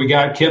we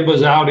got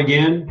Kemba's out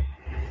again.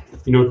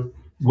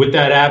 With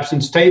that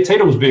absence,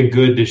 Tatum's been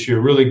good this year,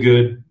 really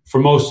good for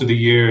most of the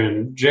year.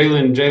 And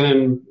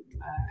Jalen,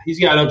 he's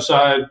got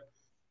upside.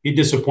 He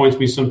disappoints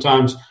me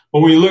sometimes. But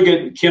when you look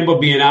at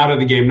Kemba being out of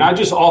the game, not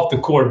just off the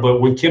court,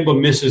 but when Kemba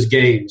misses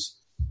games,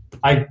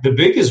 the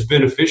biggest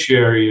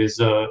beneficiary is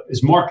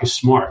Marcus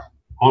Smart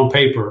on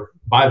paper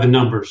by the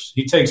numbers.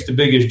 He takes the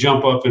biggest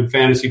jump up in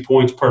fantasy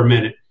points per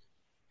minute.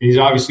 And he's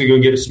obviously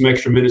going to get some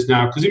extra minutes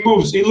now because he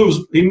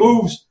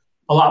moves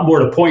a lot more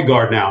to point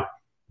guard now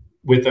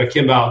with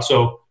Kemba out.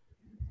 So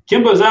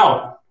Kemba's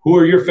out. Who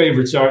are your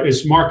favorites?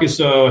 Is Marcus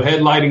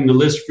headlighting the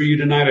list for you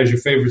tonight as your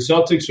favorite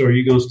Celtics, or are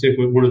you going to stick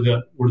with one of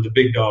the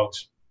big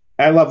dogs?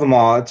 I love them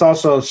all. It's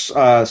also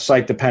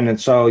site dependent.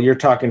 So you're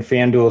talking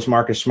FanDuel's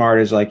Marcus Smart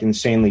is like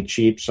insanely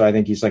cheap. So I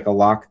think he's like a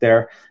lock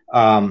there.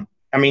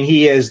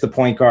 He is the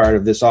point guard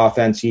of this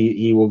offense.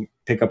 He will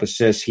pick up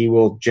assists. He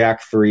will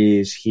jack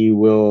threes. He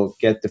will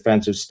get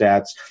defensive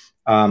stats.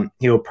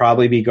 He'll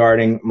probably be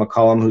guarding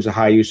McCollum, who's a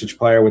high usage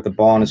player with the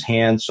ball in his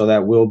hands. So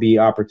that will be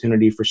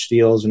opportunity for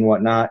steals and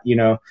whatnot,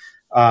 there's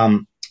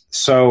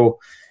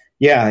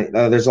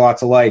a lot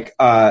to like.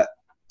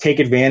 Take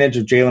advantage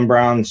of Jaylen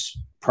Brown's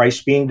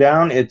price being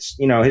down. It's,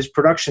 his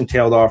production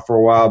tailed off for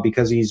a while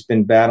because he's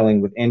been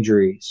battling with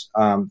injuries.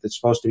 It's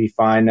supposed to be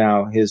fine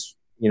now.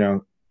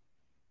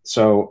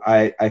 So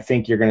I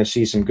think you're going to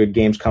see some good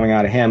games coming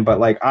out of him.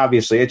 But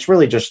obviously it's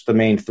really just the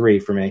main three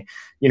for me.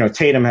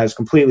 Tatum has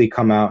completely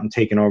come out and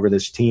taken over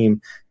this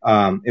team.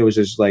 It was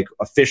his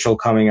official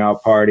coming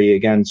out party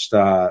against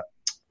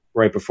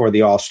right before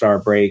the All-Star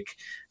break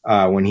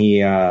when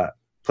he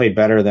played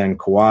better than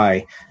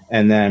Kawhi,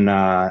 and then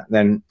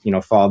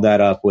followed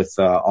that up with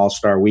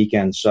All-Star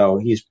weekend. So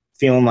he's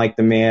feeling like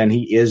the man.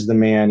 He is the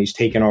man. He's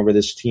taken over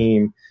this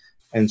team,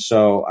 and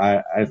so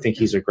I think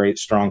he's a great,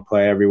 strong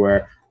play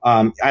everywhere.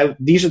 You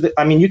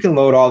can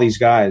load all these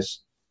guys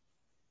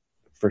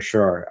for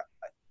sure.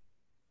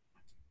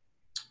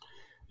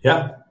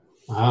 Yeah,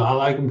 I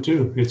like them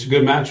too. It's a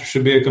good match. It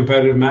should be a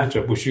competitive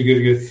matchup. We should get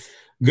a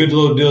good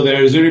little deal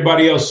there. Is there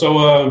anybody else?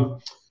 So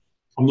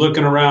I'm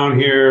looking around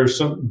here.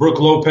 Brook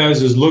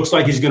Lopez looks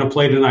like he's going to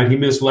play tonight. He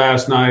missed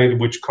last night,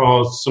 which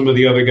caused some of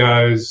the other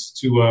guys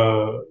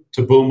to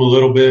boom a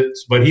little bit.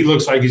 But he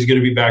looks like he's going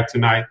to be back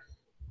tonight.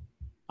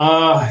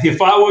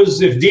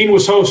 If Dean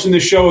was hosting the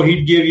show,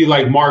 he'd give you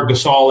Marc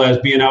Gasol as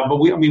being out.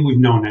 But we've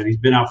known that. He's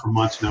been out for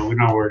months now. We're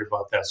not worried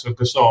about that. So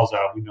Gasol's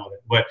out. We know that.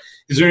 But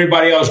is there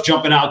anybody else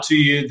jumping out to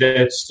you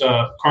that's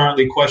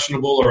currently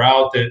questionable or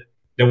out that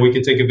we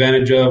can take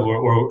advantage of,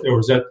 or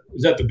is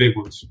that the big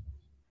ones?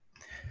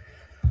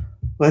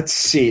 Let's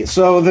see.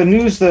 So the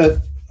news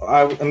that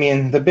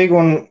the big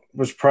one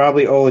was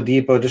probably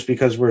Oladipo, just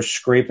because we're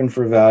scraping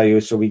for value.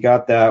 So we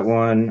got that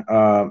one.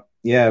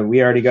 We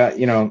already got,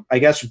 I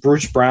guess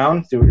Bruce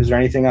Brown. Is there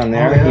anything on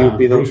there? Oh,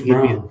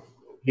 yeah.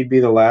 He'd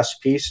be the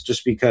last piece,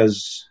 just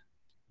because,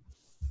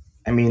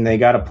 they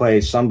got to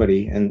play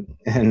somebody in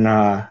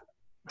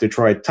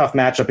Detroit. Tough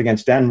matchup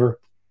against Denver.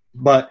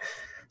 But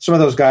some of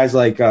those guys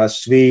like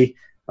Svi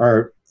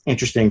are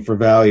interesting for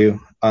value.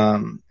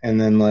 And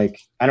then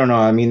I don't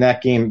know.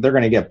 That game, they're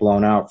going to get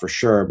blown out for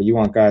sure, but you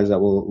want guys that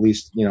will at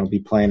least, be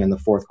playing in the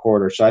fourth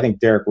quarter. So I think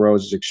Derrick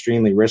Rose is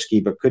extremely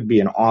risky, but could be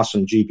an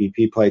awesome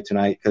GPP play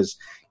tonight, because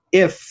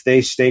if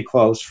they stay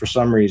close for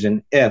some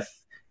reason,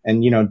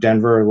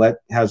 Denver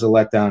has a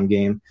letdown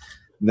game,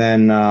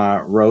 then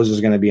Rose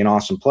is going to be an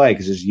awesome play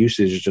because his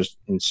usage is just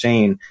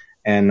insane.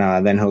 And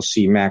then he'll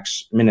see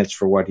max minutes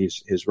for what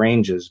his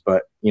range is.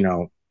 But,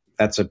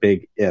 that's a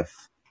big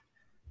if.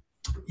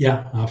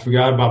 Yeah, I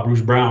forgot about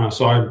Bruce Brown. I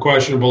saw him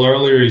questionable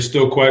earlier. He's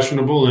still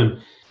questionable. And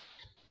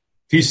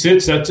if he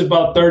sits, that's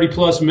about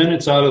 30-plus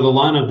minutes out of the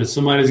lineup that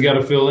somebody's got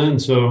to fill in.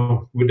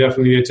 So we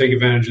definitely need to take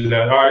advantage of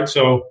that. All right,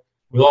 so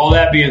with all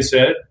that being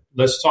said,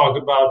 let's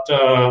talk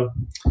about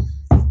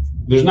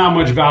there's not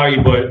much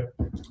value, but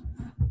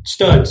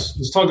studs.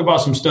 Let's talk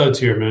about some studs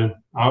here, man,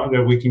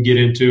 that we can get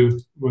into.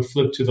 We'll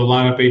flip to the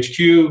lineup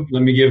HQ.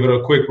 Let me give it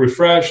a quick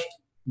refresh,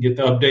 get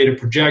the updated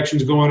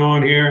projections going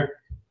on here.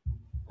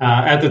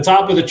 At the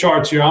top of the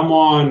charts here, I'm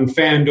on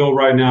FanDuel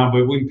right now,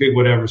 but we can pick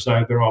whatever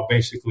site. They're all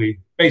basically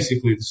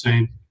the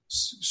same.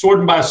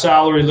 Sorting by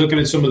salary, looking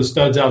at some of the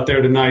studs out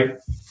there tonight.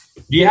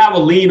 Do you have a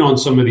lean on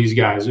some of these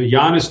guys?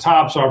 Giannis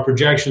tops our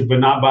projections, but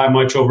not by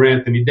much over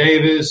Anthony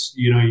Davis.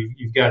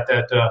 You've got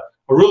that a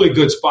really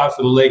good spot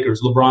for the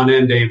Lakers, LeBron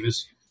and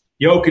Davis.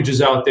 Jokic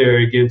is out there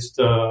against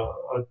a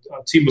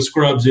team of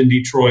scrubs in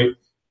Detroit.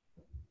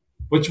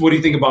 What do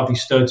you think about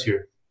these studs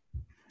here?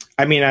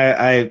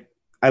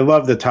 I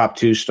love the top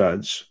two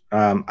studs.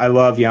 I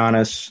love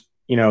Giannis.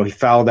 He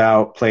fouled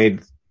out,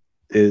 played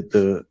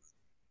the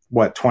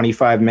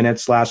 25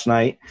 minutes last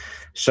night.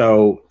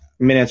 So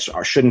minutes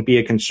shouldn't be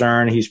a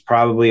concern. He's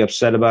probably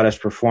upset about his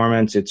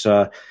performance. It's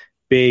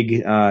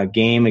big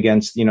game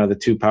against, the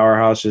two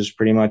powerhouses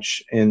pretty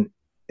much in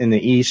the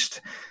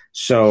East.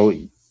 So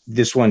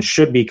this one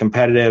should be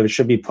competitive. It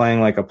should be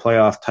playing like a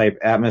playoff type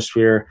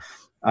atmosphere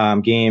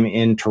game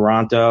in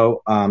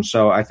Toronto.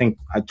 So I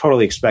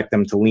totally expect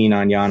them to lean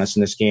on Giannis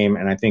in this game.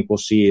 And I think we'll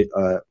see,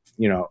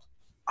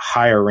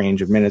 higher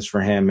range of minutes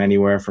for him,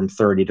 anywhere from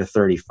 30 to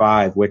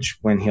 35,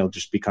 when he'll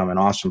just become an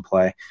awesome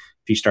play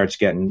if he starts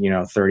getting,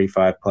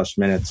 35 plus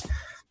minutes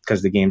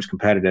because the game's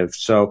competitive.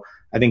 So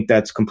I think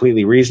that's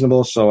completely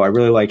reasonable. So I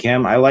really like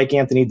him. I like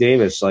Anthony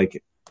Davis.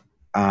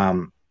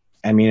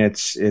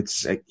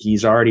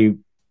 He's already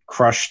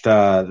crushed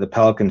the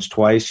Pelicans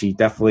twice. He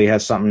definitely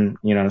has something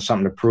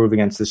to prove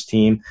against this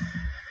team.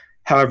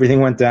 How everything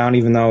went down,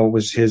 even though it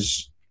was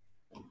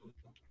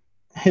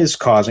his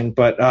causing,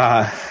 but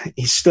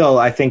he's still,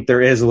 I think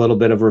there is a little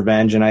bit of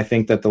revenge, and I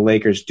think that the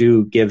Lakers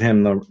do give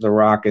him the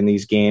rock in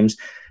these games,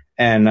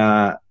 and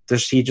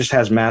he just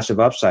has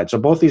massive upside. So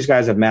both these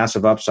guys have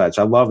massive upsides.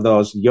 I love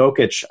those.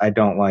 Jokic, I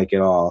don't like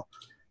at all,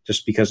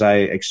 just because I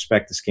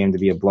expect this game to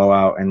be a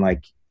blowout, and I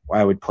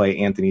would play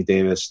Anthony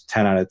Davis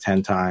 10 out of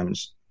 10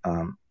 times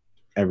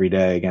every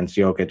day against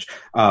Jokic.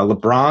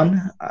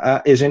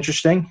 LeBron is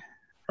interesting,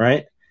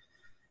 right?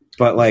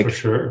 But for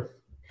sure.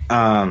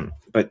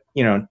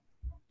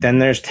 Then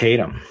there's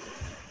Tatum.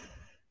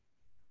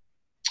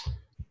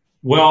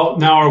 Well,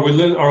 now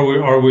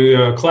are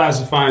we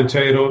classifying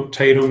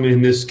Tatum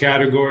in this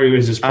category?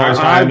 Is his price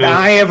high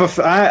enough?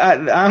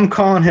 I'm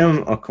calling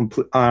him a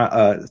complete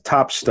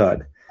top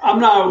stud. I'm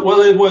not.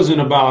 Well, it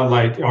wasn't about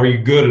are you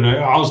good enough?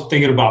 I was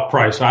thinking about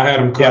price. I had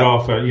him cut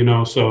off at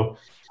So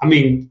I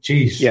mean,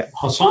 geez,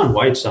 Hassan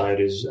Whiteside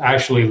is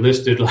actually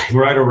listed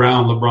right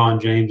around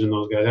LeBron James and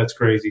those guys. That's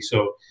crazy.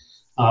 So,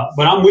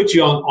 but I'm with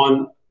you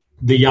on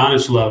the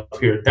Giannis love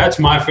here. That's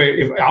my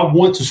favorite. I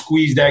want to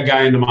squeeze that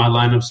guy into my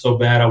lineup so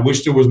bad. I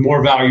wish there was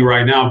more value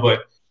right now,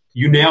 but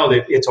you nailed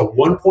it. It's a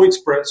 1-point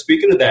spread.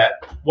 Speaking of that,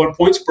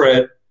 1-point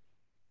spread.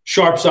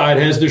 Sharp side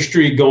has their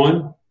streak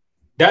going.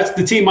 That's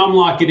the team I'm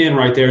locking in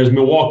right there is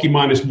Milwaukee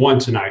 -1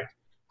 tonight.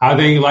 I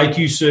think, like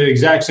you said,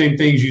 exact same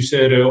things you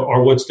said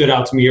are what stood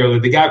out to me earlier.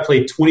 The guy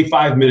played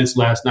 25 minutes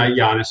last night,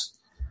 Giannis.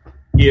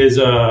 He is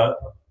a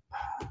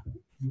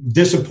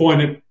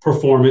disappointed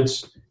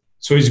performance.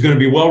 So he's going to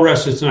be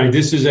well-rested tonight.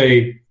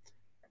 I'm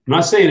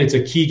not saying it's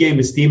a key game.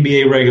 It's the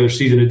NBA regular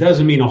season. It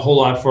doesn't mean a whole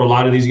lot for a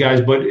lot of these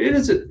guys, but it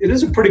is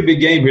a pretty big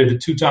game here. The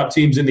two top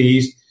teams in the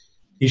East.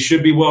 He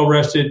should be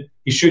well-rested.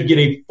 He should get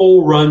a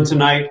full run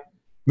tonight.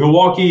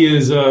 Milwaukee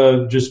is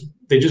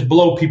they just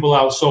blow people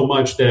out so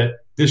much that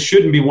this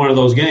shouldn't be one of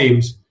those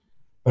games.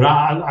 But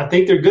I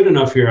think they're good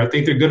enough here. I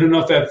think they're good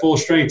enough at full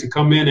strength to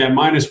come in at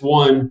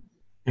 -1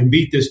 and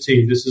beat this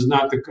team. This is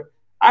not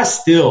I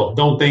still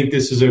don't think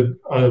this is a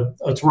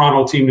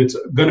Toronto team that's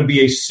going to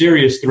be a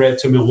serious threat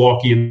to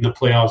Milwaukee in the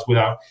playoffs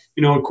without,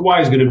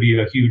 Kawhi is going to be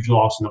a huge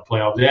loss in the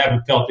playoffs. They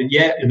haven't felt it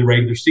yet in the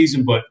regular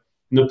season, but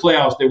in the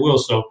playoffs they will.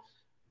 So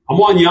I'm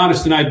on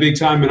Giannis tonight big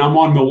time, and I'm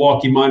on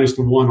Milwaukee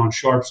 -1 on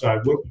sharp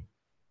side. Do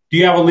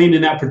you have a lean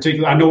in that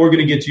particular? I know we're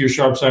going to get to your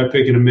sharp side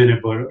pick in a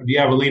minute, but do you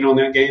have a lean on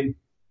that game?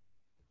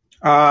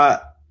 I'll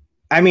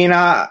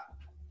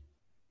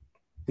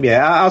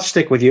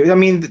stick with you. I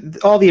mean,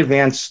 all the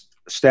advanced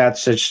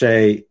stats should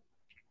say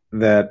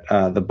that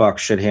the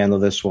Bucks should handle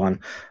this one.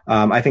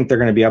 I think they're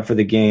going to be up for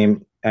the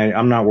game.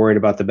 I'm not worried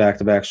about the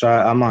back-to-back, so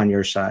I'm on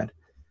your side.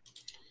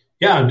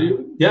 Yeah,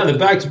 the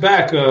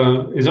back-to-back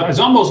is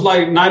almost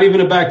like not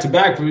even a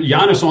back-to-back.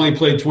 Giannis only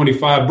played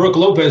 25. Brook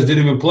Lopez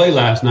didn't even play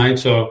last night,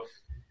 so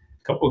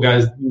a couple of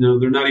guys,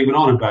 they're not even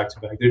on a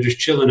back-to-back. They're just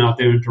chilling out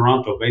there in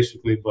Toronto,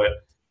 basically. But,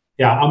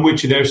 yeah, I'm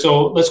with you there.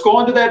 So let's go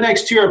on to that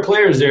next tier of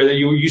players there that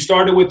you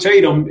started with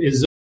Tatum.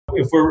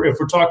 If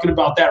we're talking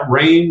about that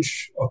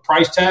range of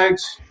price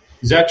tags,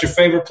 is that your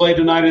favorite play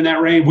tonight in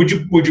that range? Would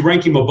you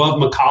rank him above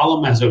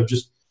McCollum as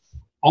just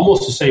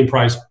almost the same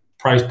price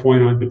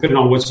point, depending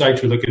on what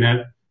site you're looking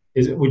at?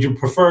 Would you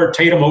prefer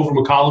Tatum over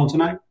McCollum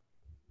tonight?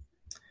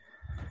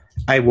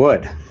 I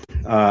would.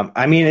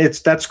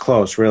 That's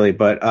close, really,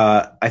 but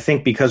I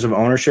think because of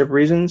ownership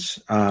reasons,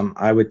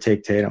 I would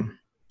take Tatum.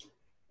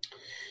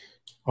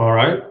 All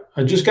right.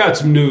 I just got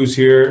some news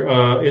here.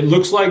 It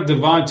looks like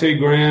Devontae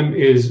Graham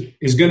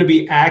is going to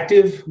be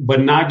active,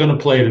 but not going to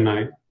play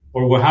tonight,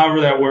 or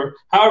however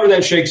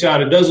that shakes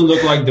out. It doesn't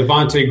look like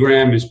Devontae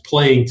Graham is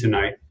playing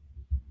tonight.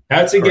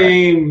 That's a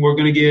game we're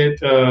going to get.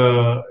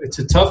 It's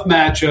a tough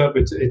matchup.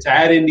 It's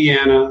at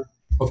Indiana.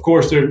 Of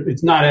course,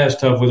 it's not as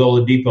tough with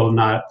Oladipo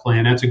not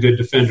playing. That's a good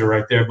defender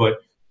right there. But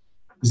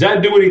does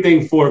that do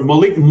anything for it?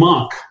 Malik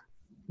Monk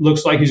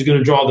looks like he's going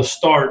to draw the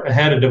start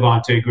ahead of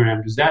Devontae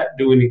Graham. Does that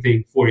do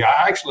anything for you?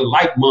 I actually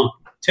like Monk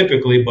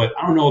typically, but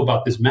I don't know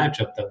about this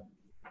matchup, though.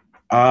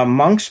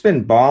 Monk's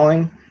been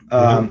balling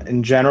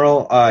in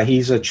general.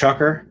 He's a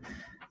chucker,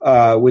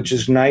 which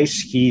is nice.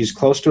 He's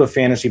close to a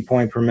fantasy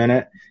point per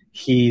minute.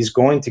 He's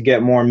going to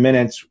get more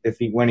minutes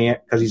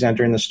because he's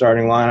entering the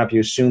starting lineup.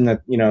 You assume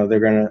that they're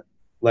going to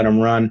let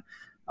him run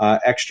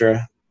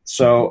extra.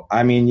 So,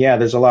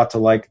 there's a lot to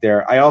like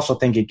there. I also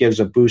think it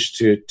gives a boost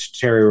to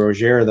Terry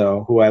Rozier,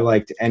 though, who I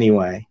liked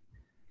anyway.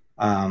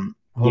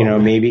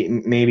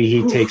 Maybe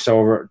he takes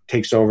over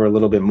a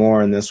little bit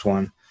more in this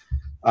one.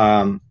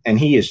 And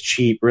he is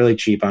cheap, really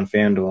cheap on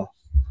FanDuel.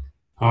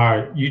 All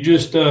right, you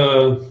just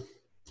did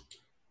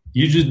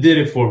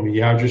it for me.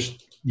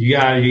 You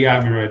got me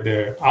right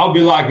there. I'll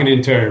be locking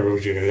in Terry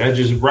Rozier. That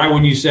just right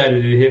when you said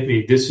it, it hit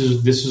me. This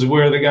is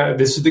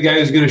the guy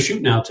who's going to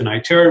shoot now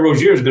tonight. Terry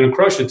Rozier is going to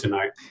crush it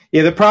tonight.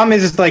 Yeah, the problem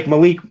is, it's like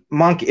Malik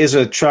Monk is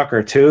a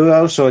chucker too,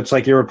 though. So it's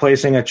like you're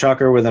replacing a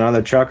chucker with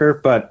another chucker.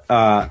 But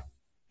I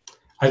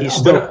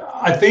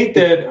think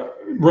that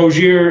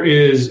Rozier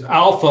is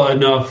alpha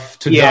enough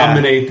to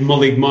dominate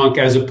Malik Monk,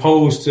 as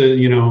opposed to,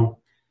 he'll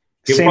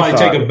probably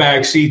take a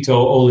back seat to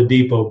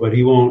Oladipo, but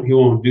he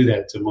won't do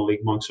that to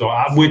Malik Monk. So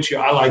I'm with you.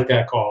 I like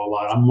that call a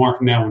lot. I'm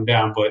marking that one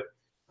down. But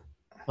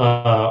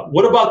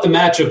what about the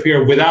matchup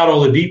here without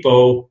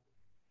Oladipo?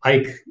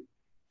 Like,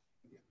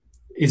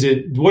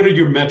 what do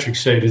your metrics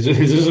say? Is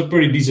this a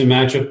pretty decent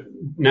matchup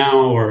now,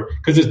 or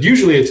because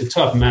usually it's a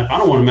tough match? I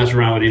don't want to mess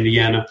around with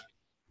Indiana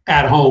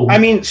at home. I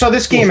mean, so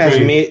this game has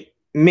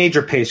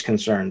major pace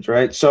concerns,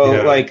 right?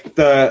 So like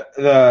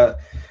the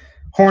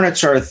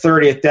Hornets are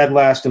 30th, dead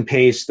last in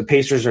pace. The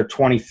Pacers are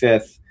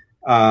 25th.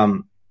 I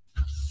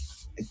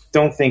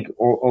don't think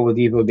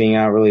Oladipo being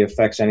out really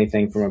affects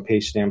anything from a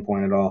pace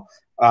standpoint at all.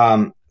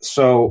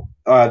 So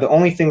the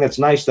only thing that's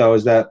nice, though,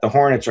 is that the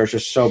Hornets are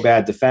just so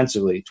bad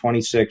defensively,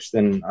 26th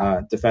in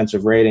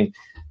defensive rating.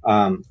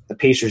 The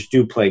Pacers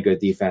do play good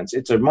defense.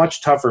 It's a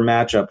much tougher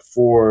matchup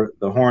for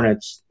the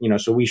Hornets,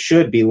 so we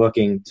should be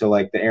looking to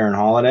like the Aaron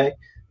Holiday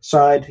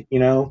side,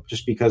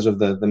 just because of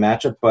the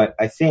matchup. But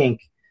I think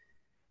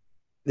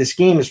this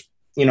game is,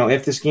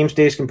 if this game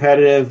stays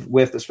competitive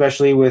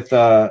especially with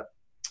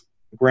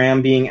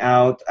Graham being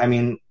out, I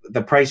mean,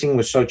 the pricing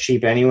was so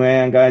cheap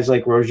anyway on guys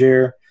like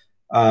Rozier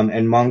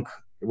and Monk.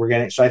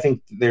 So I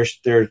think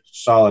they're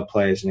solid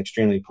plays and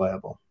extremely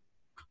playable.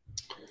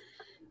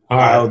 All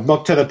right. I'll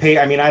look to the pay.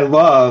 I mean, I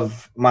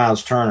love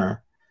Miles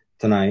Turner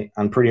tonight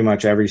on pretty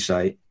much every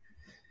site.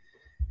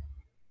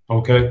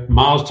 Okay.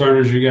 Miles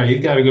Turner's your guy.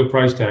 He's got a good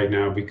price tag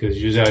now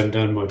because you just haven't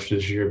done much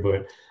this year,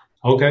 but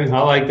okay.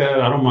 I like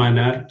that. I don't mind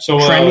that. So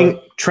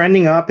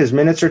trending up, his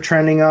minutes are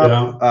trending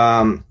up.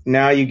 Yeah.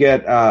 Now you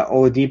get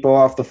Oladipo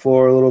off the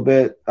floor a little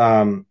bit.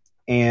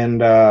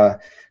 And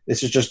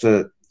this is just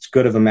as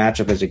good of a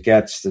matchup as it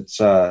gets. It's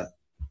the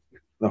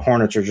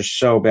Hornets are just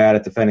so bad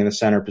at defending the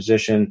center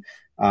position.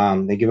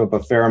 They give up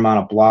a fair amount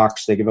of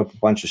blocks. They give up a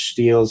bunch of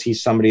steals.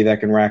 He's somebody that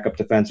can rack up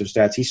defensive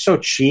stats. He's so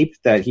cheap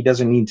that he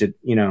doesn't need to,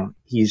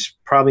 he's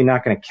probably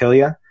not going to kill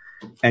you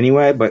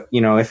anyway. But,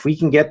 if we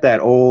can get that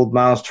old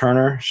Miles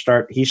Turner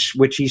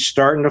which he's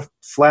starting to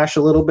flash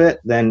a little bit,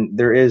 then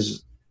there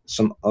is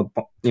some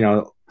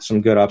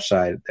good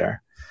upside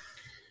there.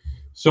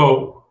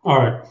 So, all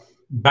right,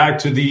 back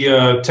to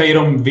the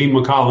Tatum v.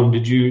 McCollum.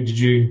 Did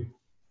you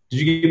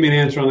give me an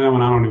answer on that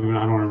one? I don't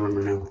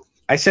remember now.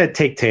 I said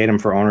take Tatum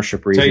for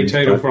ownership reasons. Take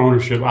Tatum for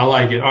ownership. I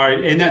like it. All right,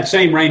 in that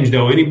same range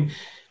though, any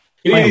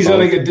of these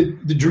other,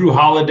 the Drew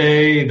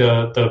Holiday,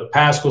 the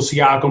Pascal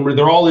Siakam,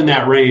 they're all in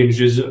that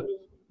range. Is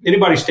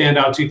anybody stand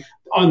out to you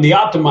on the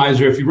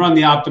optimizer? If you run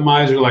the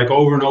optimizer like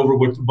over and over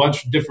with a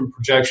bunch of different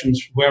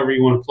projections, whoever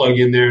you want to plug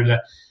in there,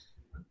 that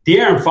the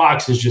Aaron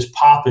Fox is just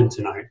popping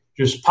tonight,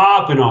 just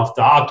popping off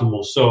the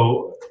optimal.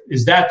 So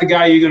is that the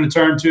guy you're going to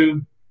turn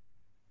to?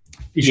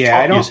 He's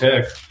chalky as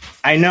heck.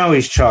 I know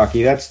he's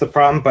chalky. That's the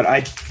problem, but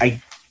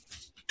I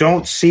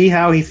don't see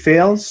how he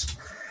fails.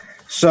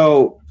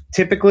 So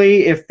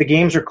typically, if the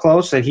games are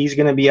close, that he's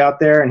going to be out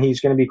there and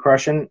he's going to be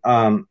crushing.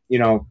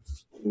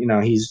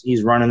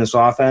 He's running this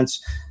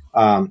offense.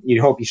 You'd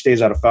hope he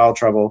stays out of foul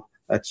trouble.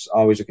 That's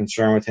always a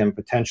concern with him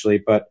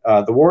potentially. But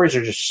the Warriors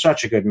are just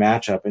such a good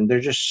matchup, and they're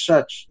just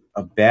such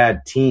a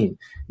bad team.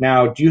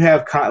 Now, do you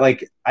have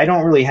I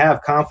don't really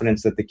have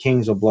confidence that the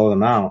Kings will blow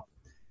them out.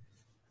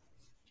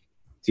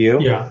 Do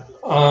you? Yeah.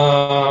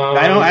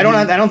 I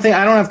don't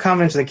have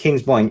confidence in the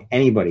Kings blowing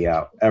anybody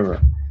out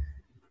ever.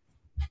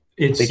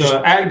 It's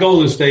at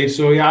Golden State,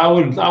 so yeah, I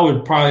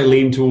would probably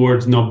lean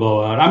towards no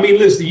blowout. I mean,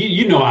 listen,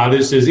 you know how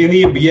this is in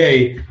the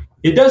NBA.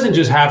 It doesn't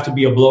just have to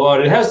be a blowout;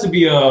 it has to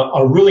be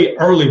a really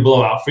early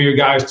blowout for your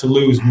guys to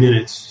lose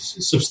minutes,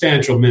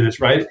 substantial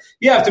minutes, right?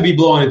 You have to be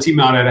blowing a team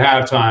out at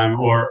halftime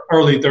or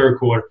early third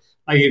quarter.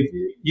 Like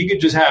you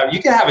could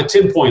have a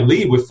 10-point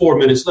lead with 4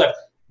 minutes left.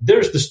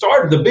 There's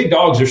the big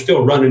dogs are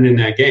still running in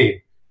that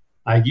game.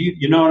 Like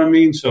you know what I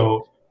mean?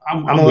 So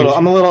I'm a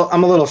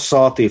little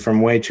salty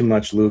from way too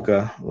much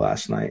Luka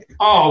last night.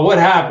 Oh, what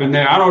happened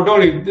there?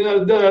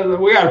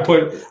 We got to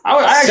put.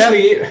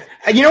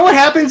 You know what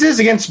happens is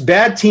against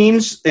bad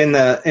teams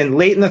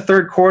late in the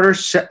third quarter,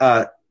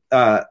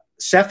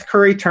 Seth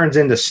Curry turns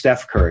into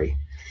Steph Curry,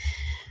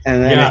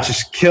 and then it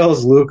just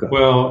kills Luka.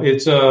 Well,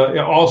 it's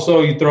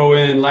also you throw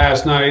in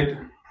last night,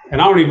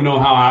 and I don't even know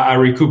how I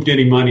recouped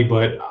any money,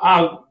 but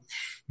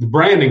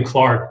Brandon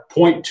Clark,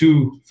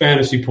 0.2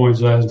 fantasy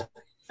points last night.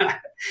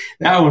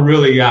 That one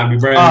really got me.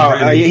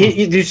 Brandon.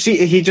 Did you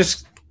see? He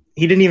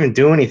he didn't even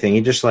do anything.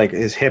 He just like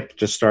his hip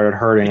just started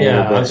hurting a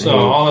little bit.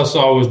 All I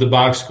saw was the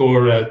box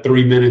score at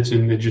 3 minutes,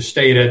 and it just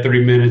stayed at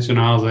 3 minutes. And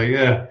I was like,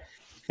 yeah,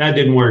 that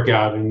didn't work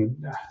out.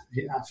 And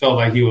I felt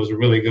like he was a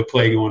really good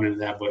play going into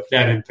that, but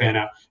that didn't pan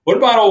out. What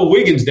about old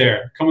Wiggins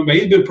there coming back?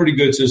 He's been pretty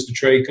good since the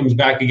trade. Comes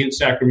back against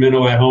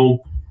Sacramento at home.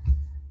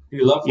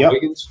 You love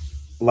Wiggins?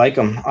 Like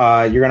him.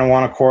 You're going to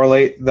want to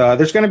correlate.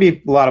 There's going to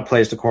be a lot of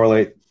plays to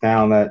correlate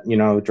now that,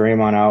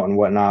 Draymond out and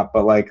whatnot,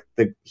 but like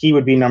he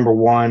would be number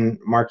one.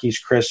 Marquise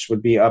Chris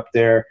would be up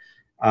there.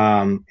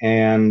 Then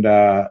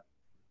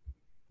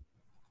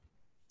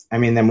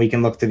we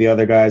can look to the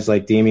other guys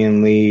like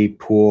Damian Lee,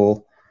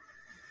 Poole,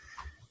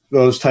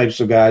 those types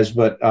of guys.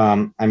 But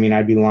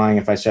I'd be lying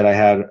if I said I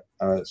had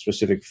a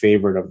specific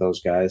favorite of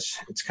those guys.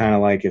 It's kind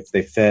of like if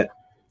they fit,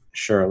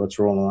 sure, let's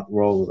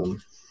roll with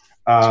them.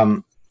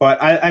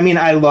 But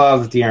I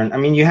love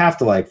De'Aaron. You have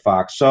to like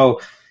Fox. So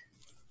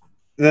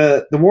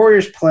the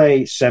Warriors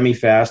play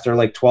semi-fast. They're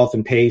like 12th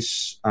in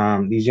pace.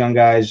 These young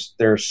guys,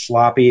 they're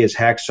sloppy as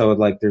heck. So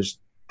like there's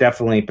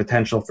definitely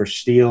potential for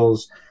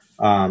steals.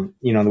 The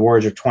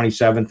Warriors are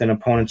 27th in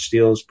opponent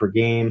steals per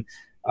game.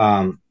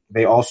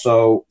 They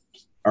also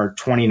are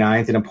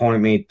 29th in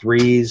opponent made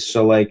threes.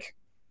 So like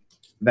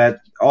that,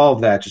 all of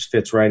that just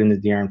fits right into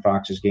De'Aaron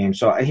Fox's game.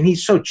 So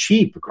he's so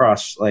cheap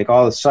across like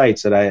all the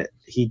sites that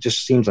he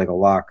just seems like a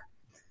lock.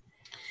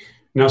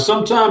 Now,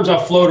 sometimes I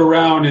float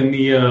around in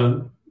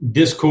the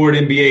Discord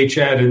NBA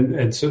chat,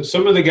 and so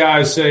some of the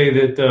guys say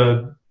that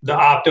the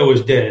Opto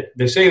is dead.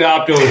 They say the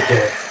Opto is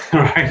dead.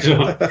 All right.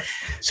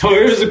 So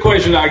here's the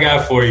question I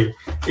got for you: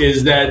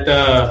 is that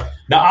the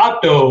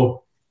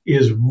Opto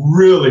is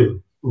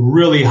really,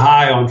 really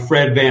high on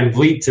Fred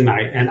VanVleet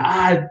tonight, and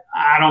I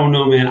don't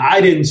know, man.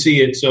 I didn't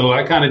see it, so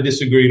I kind of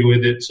disagreed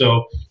with it.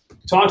 So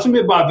talk to me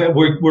about that.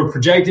 We're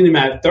projecting him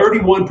at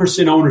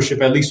 31%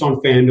 ownership, at least on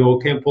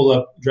FanDuel. Can't pull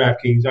up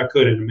DraftKings. I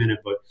could in a minute,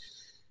 but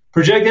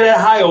projected at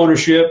high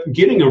ownership,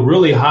 getting a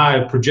really high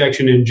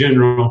projection in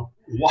general.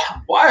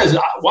 Why is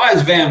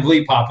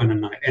VanVleet popping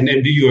tonight? And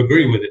then do you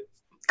agree with it?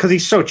 Because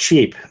he's so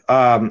cheap.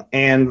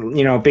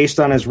 Based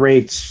on his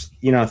rates,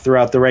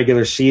 throughout the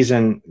regular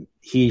season,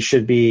 he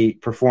should be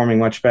performing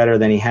much better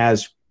than he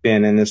has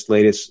been in this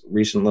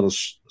recent little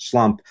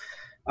slump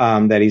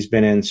that he's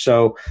been in.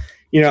 So,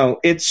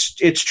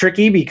 it's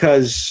tricky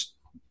because,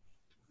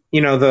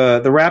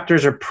 the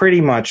Raptors are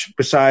pretty much,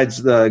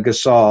 besides the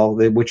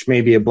Gasol, which may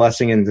be a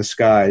blessing in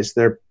disguise,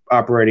 they're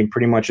operating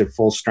pretty much at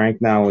full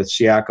strength now with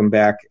Siakam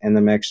back in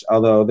the mix,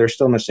 although they're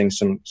still missing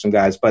some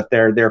guys, but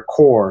their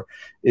core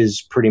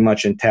is pretty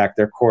much intact,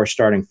 their core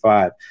starting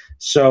five.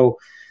 So,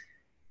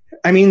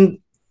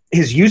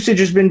 his usage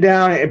has been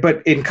down,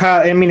 but it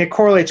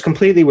correlates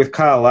completely with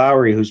Kyle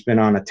Lowry, who's been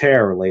on a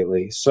tear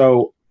lately.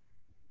 So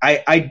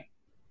I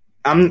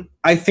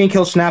think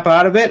he'll snap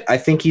out of it. I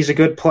think he's a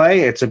good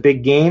play. It's a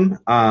big game.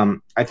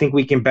 I think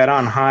we can bet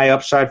on high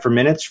upside for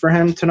minutes for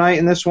him tonight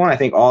in this one. I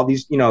think all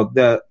these,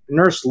 the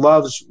Nurse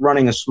loves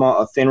running a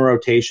thin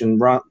rotation,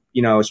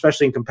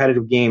 especially in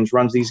competitive games,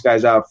 runs these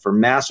guys out for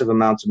massive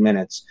amounts of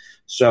minutes.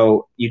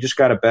 So you just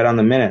got to bet on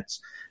the minutes.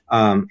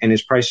 And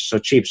his price is so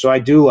cheap. So I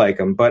do like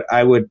him, but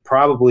I would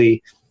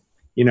probably,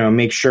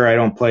 make sure I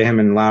don't play him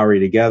and Lowry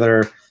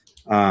together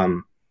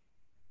and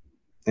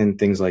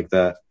things like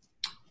that.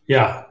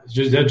 Yeah,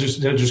 that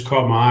just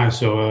caught my eye.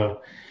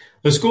 So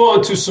let's go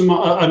on to some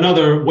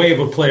another wave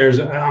of players.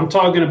 I'm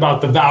talking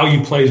about the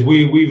value plays.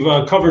 We've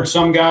covered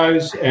some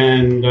guys,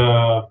 and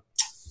like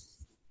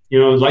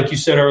you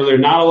said earlier,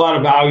 not a lot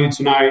of value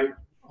tonight.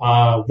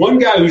 One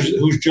guy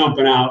who's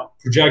jumping out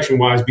projection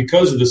wise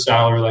because of the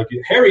salary, like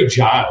Harry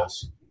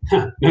Giles.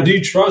 Now, do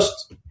you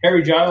trust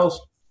Harry Giles?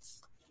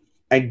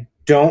 I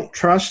don't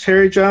trust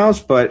Harry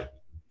Giles, but.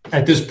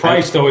 At this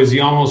price, though, is he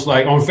almost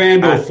like on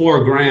FanDuel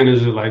 $4,000?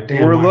 Is it like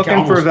damn? We're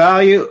looking for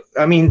value.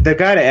 The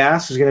guy to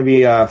ask is going to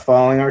be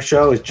following our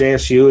show. Is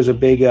JSU is a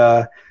big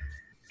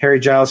Harry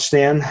Giles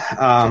stan,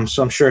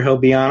 so I'm sure he'll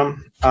be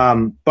on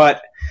him.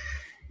 But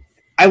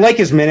I like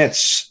his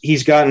minutes.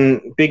 He's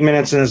gotten big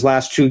minutes in his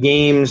last two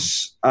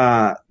games.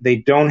 They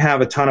don't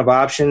have a ton of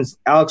options.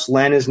 Alex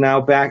Len is now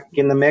back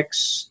in the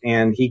mix,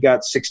 and he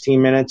got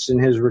 16 minutes in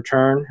his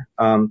return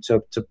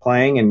to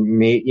playing, and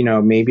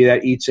maybe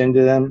that eats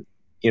into them.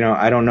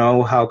 I don't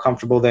know how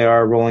comfortable they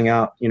are rolling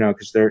out,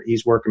 because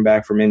he's working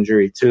back from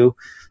injury too.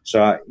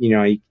 So,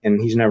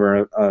 and he's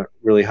never a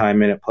really high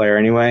minute player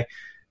anyway,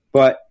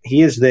 but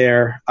he is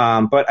there.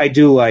 But I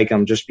do like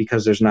him just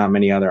because there's not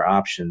many other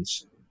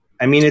options.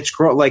 It's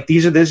like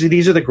these are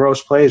the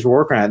gross plays we're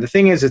working on. The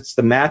thing is, it's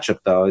the matchup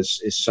though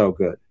is so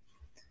good.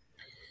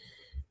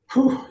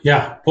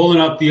 Yeah,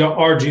 pulling up the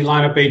RG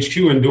lineup HQ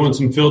and doing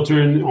some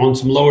filtering on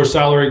some lower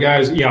salary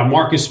guys. Yeah,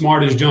 Marcus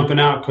Smart is jumping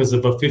out because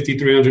of a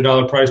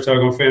 $5,300 price tag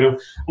on FanDuel.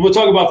 I'm going to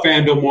talk about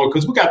FanDuel more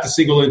because we got the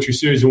single entry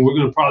series and we're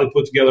going to probably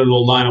put together a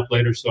little lineup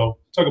later. So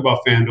talk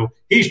about FanDuel.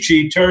 He's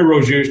cheap. Terry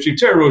Rozier is cheap.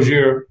 Terry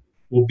Rozier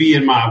will be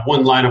in my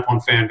one lineup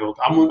on FanDuel.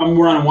 I'm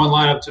running one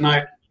lineup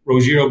tonight.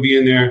 Rozier will be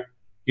in there.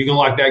 You can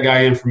lock that guy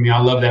in for me. I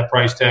love that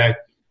price tag.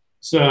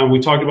 So we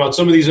talked about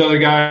some of these other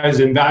guys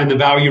in the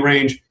value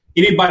range.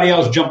 Anybody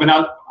else jumping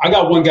out? I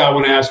got one guy I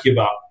want to ask you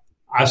about.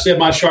 I said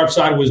my sharp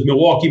side was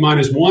Milwaukee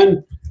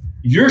 -1.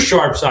 Your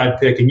sharp side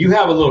pick, and you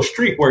have a little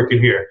streak working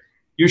here.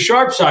 Your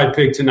sharp side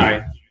pick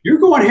tonight, you're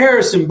going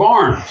Harrison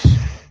Barnes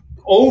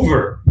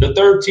over the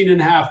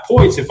 13.5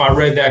 points, if I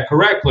read that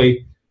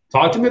correctly.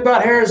 Talk to me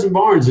about Harrison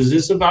Barnes. Is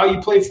this a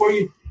value play for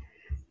you?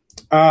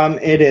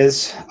 It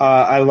is.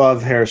 I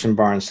love Harrison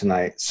Barnes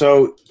tonight.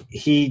 So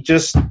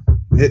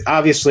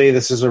obviously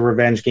this is a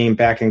revenge game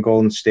back in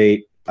Golden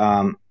State.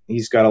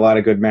 He's got a lot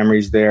of good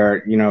memories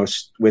there,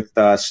 with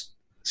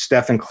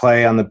Steph and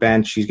Clay on the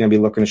bench. He's going to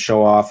be looking to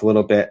show off a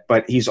little bit,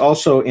 but he's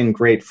also in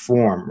great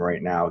form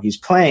right now. He's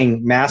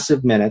playing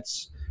massive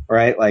minutes,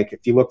 right? Like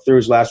if you look through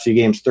his last few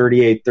games,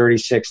 38,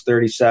 36,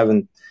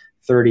 37,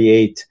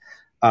 38,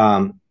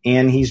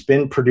 and he's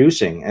been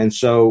producing. And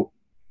so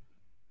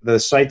the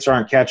sites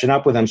aren't catching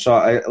up with him. So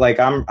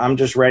I'm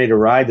just ready to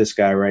ride this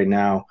guy right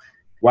now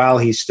while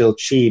he's still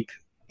cheap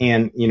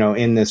and,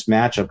 in this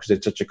matchup, because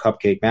it's such a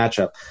cupcake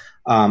matchup.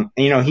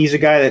 He's a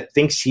guy that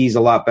thinks he's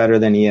a lot better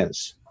than he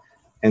is.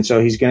 And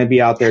so he's going to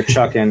be out there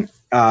chucking.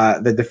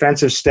 The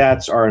defensive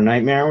stats are a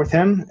nightmare with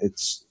him.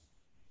 It's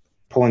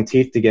pulling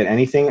teeth to get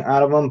anything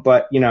out of him.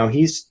 But,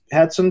 he's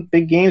had some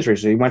big games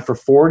recently. He went for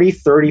 40,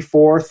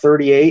 34,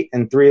 38,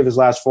 and 3 of his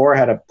last 4.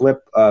 Had a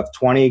blip of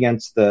 20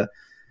 against the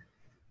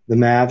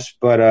Mavs.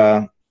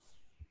 But,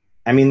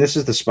 this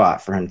is the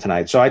spot for him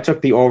tonight. So I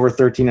took the over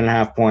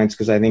 13.5 points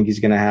because I think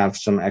he's going to have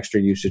some extra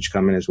usage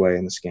coming his way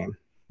in this game.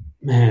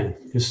 Man,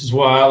 this is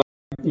why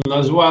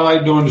I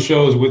like doing the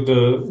shows with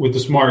the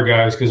smart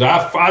guys, because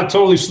I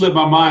totally slipped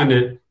my mind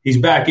that he's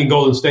back in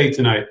Golden State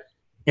tonight.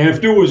 And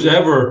if there was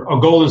ever a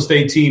Golden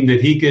State team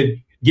that he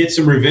could get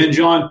some revenge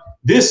on,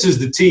 this is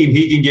the team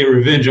he can get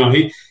revenge on.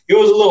 It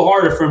was a little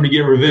harder for him to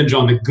get revenge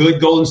on the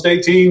good Golden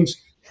State teams,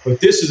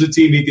 but this is a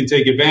team he can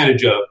take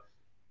advantage of.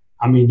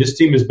 This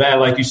team is bad,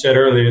 like you said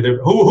earlier.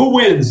 Who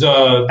wins?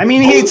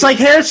 It's like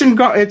Harrison.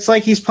 It's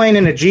like he's playing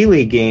in a G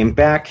League game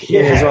back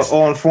in his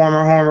own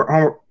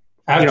former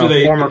after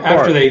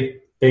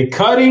they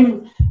cut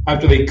him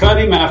after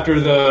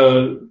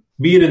the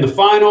being in the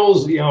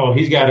finals.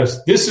 He's got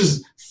us. This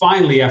is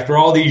finally, after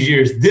all these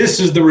years, this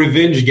is the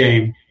revenge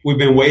game we've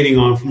been waiting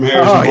on from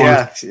Harrison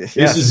Barnes. Yeah.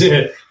 This is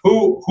it.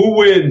 Who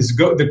wins?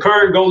 The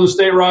current Golden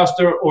State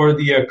roster or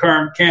the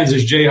current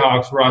Kansas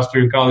Jayhawks roster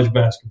in college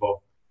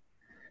basketball?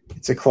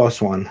 It's a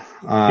close one.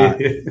 I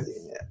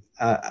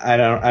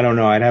don't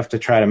know. I'd have to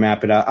try to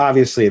map it out.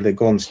 Obviously, the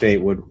Golden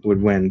State would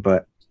win,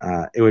 but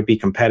it would be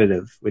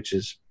competitive, which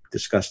is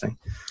disgusting.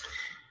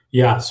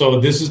 Yeah,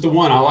 so this is the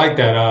one. I like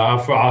that. I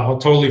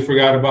totally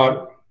forgot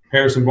about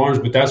Harrison Barnes,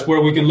 but that's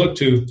where we can look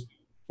to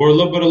for a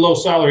little bit of low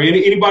salary.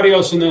 Anybody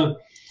else in the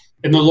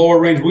lower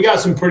range? We got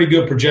some pretty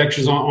good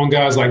projections on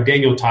guys like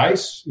Daniel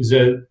Tice.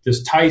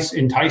 Does Tice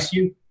entice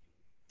you?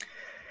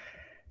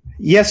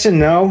 Yes and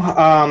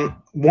no.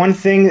 One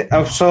thing.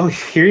 So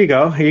here you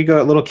go.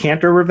 A little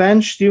Cantor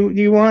revenge. Do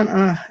you want?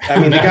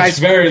 The guy's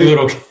very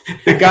little.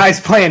 The guy's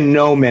playing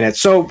no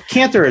minutes. So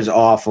Cantor is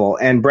awful,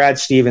 and Brad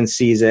Stevens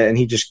sees it, and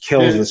he just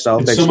kills the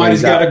Celtics.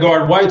 Somebody's got to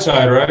guard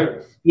Whiteside,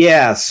 right?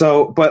 Yeah.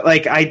 So, but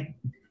I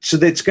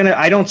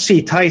don't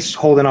see Tice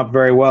holding up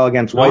very well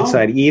against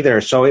Whiteside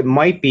either. So it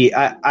might be.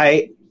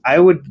 I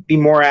would be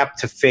more apt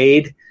to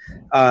fade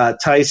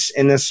Tice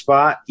in this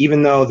spot,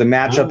 even though the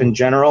matchup in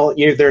general,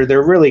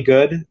 they're really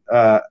good.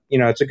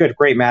 It's a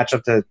great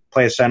matchup to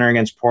play a center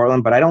against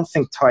Portland, but I don't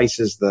think Tice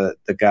is the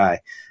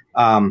guy.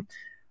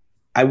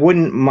 I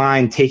wouldn't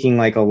mind taking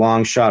like a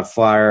long shot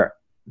flyer.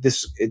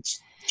 It's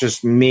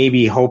just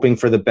maybe hoping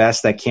for the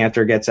best that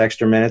Cantor gets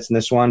extra minutes in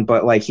this one,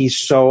 but like he's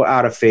so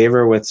out of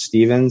favor with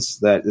Stevens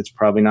that it's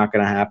probably not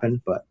going to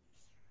happen, but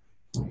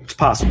it's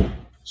possible.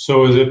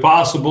 So is it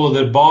possible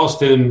that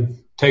Boston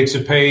takes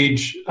a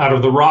page out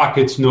of the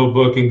Rockets'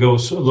 notebook and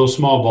goes a little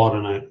small ball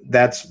tonight?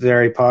 That's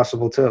very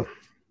possible too.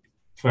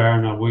 Fair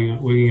enough. We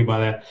can get by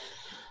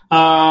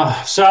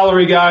that.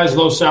 Salary guys,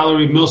 low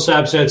salary.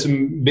 Millsap's had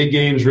some big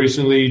games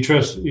recently. You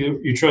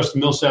trust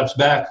Millsap's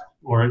back,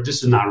 or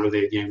this is not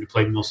really a game to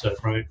play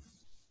Millsap, right?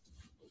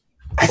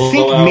 I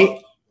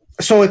think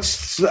so.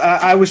 It's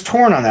I was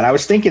torn on that. I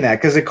was thinking that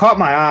because it caught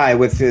my eye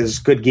with his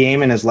good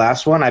game in his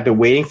last one. I've been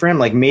waiting for him.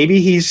 Like maybe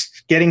he's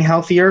getting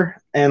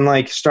healthier and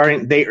like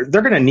starting. They're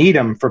going to need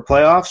him for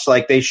playoffs.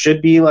 Like they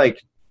should be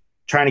like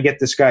trying to get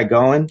this guy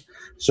going.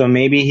 So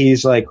maybe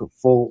he's like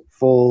full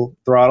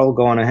throttle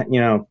going.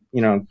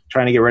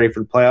 Trying to get ready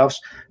for the playoffs.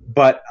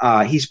 But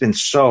he's been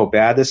so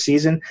bad this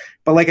season.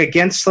 But like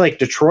against like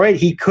Detroit,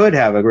 he could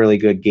have a really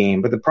good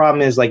game. But the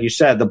problem is, like you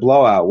said, the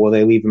blowout. Will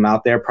they leave him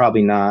out there?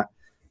 Probably not.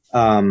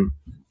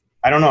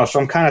 I don't know. So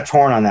I'm kind of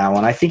torn on that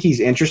one. I think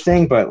he's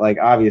interesting, but like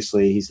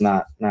obviously he's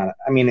not.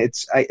 I mean,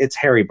 it's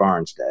Harry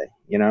Barnes day,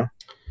 you know.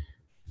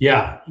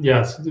 Yeah,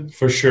 yes,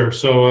 for sure.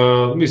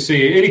 So let me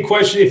see. Any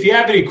question? If you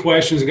have any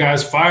questions,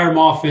 guys, fire them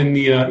off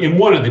in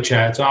one of the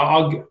chats.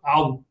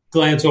 I'll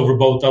glance over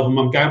both of them.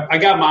 I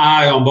got my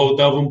eye on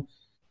both of them.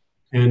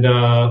 And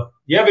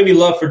you have any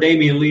love for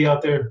Damian Lee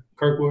out there,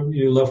 Kirkwood?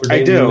 Any love for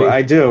Damian Lee?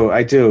 I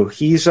do.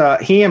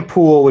 He and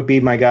Poole would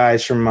be my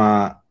guys from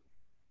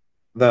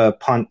the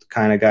punt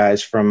kind of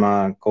guys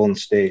from Golden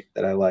State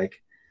that I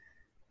like.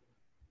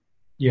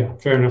 Yeah,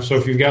 fair enough. So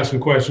if you've got some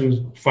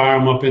questions, fire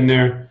them up in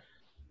there.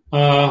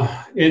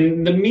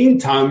 In the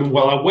meantime,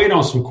 while I wait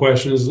on some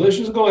questions, let's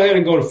just go ahead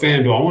and go to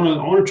FanDuel. I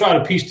want to try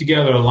to piece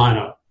together a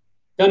lineup.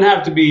 Doesn't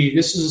have to be.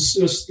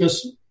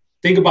 This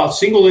think about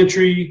single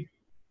entry.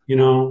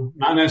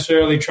 Not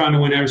necessarily trying to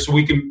win every. So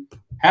we can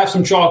have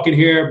some chalk in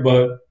here,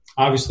 but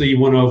obviously you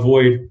want to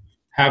avoid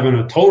having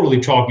a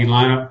totally chalky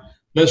lineup.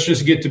 Let's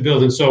just get to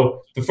building.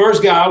 So the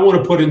first guy I want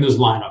to put in this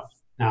lineup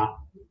now.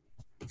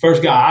 The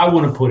first guy I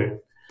want to put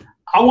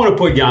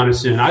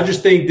Giannis in. I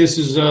just think this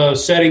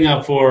is setting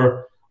up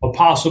for a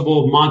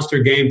possible monster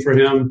game for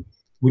him.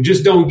 We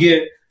just don't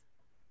get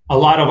a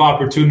lot of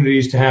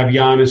opportunities to have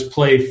Giannis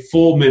play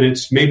full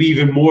minutes, maybe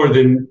even more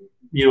than,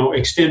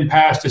 extend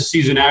past the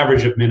season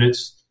average of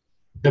minutes.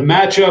 The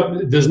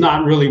matchup does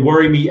not really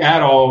worry me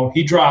at all.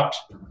 He dropped,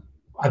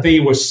 I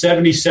think it was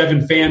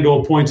 77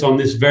 FanDuel points on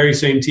this very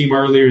same team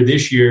earlier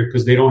this year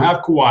because they don't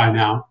have Kawhi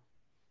now.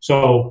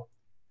 So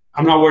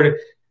I'm not worried.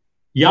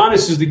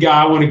 Giannis is the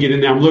guy I want to get in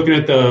there. I'm looking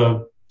at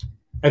the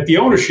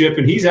ownership,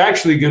 and he's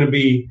actually going to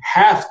be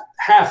half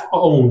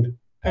owned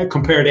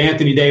compared to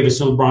Anthony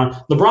Davis and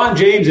LeBron. LeBron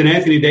James and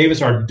Anthony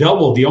Davis are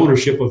double the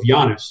ownership of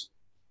Giannis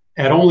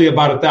at only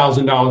about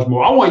 $1,000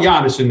 more. I want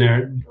Giannis in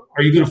there.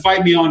 Are you going to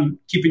fight me on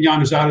keeping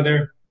Giannis out of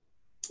there?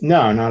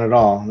 No, not at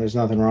all. There's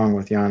nothing wrong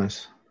with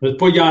Giannis. Let's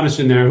put Giannis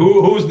in there.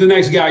 Who's the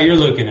next guy you're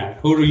looking at?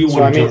 Who do you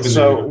want to jump in there?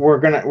 So we're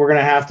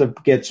gonna have to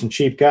get some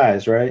cheap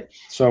guys, right?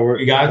 So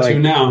we got to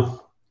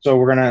now. So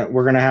we're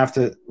gonna have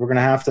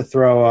to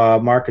throw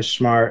Marcus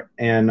Smart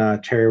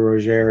and Terry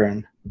Rozier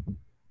in.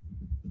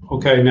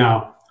 Okay,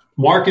 now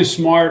Marcus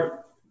Smart.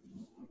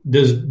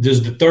 Does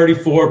the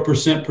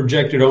 34%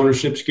 projected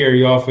ownership scare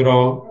you off at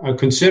all?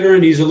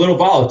 Considering he's a little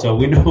volatile,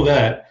 we know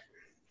that.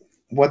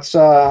 What's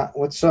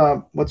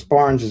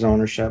Barnes'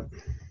 ownership?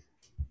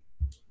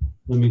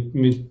 Let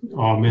me.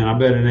 Oh man, I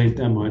bet it ain't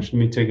that much. Let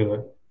me take a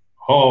look.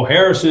 Oh,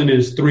 Harrison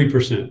is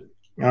 3%.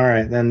 All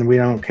right, then we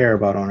don't care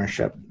about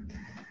ownership.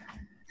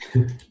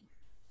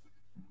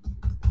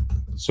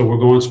 So we're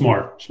going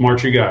Smart.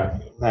 Smart's your guy.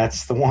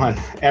 That's the one.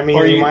 I mean,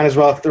 you might as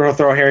well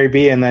throw Harry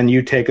B, and then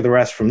you take the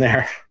rest from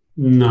there.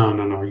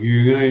 No.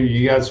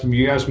 You got some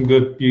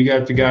good. You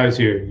got the guys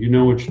here. You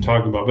know what you're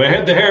talking about.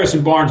 But the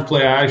Harrison Barnes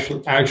play, I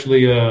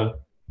actually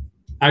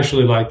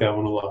like that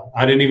one a lot.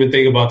 I didn't even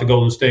think about the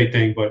Golden State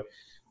thing, but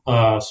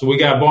so we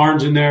got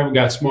Barnes in there. We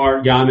got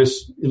Smart, Giannis.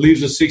 It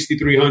leaves us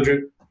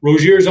 6,300.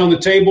 Rozier's on the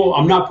table.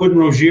 I'm not putting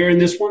Rozier in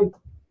this one.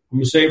 I'm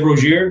gonna save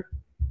Rozier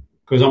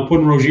because I'm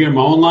putting Rozier in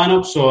my own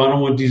lineup. So I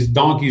don't want these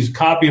donkeys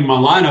copying my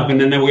lineup,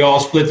 and then we all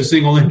split the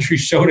single entry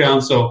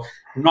showdown. So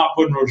I'm not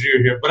putting Rozier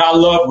here, but I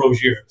love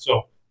Rozier.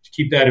 So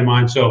keep that in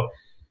mind. So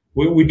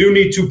we do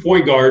need 2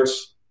 point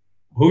guards.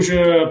 Who's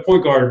your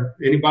point guard?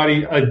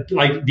 Anybody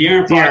like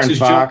De'Aaron Fox? De'Aaron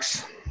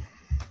Fox.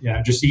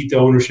 Yeah, just eat the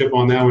ownership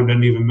on that one.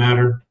 Doesn't even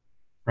matter,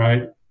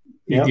 right?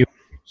 Yep.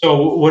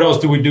 So what else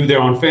do we do there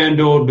on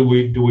FanDuel? Do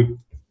we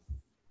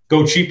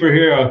go cheaper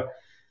here?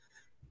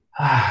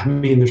 I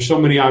mean, there's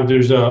so many.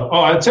 There's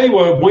I'll tell you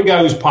what. One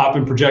guy who's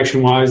popping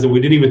projection wise that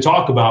we didn't even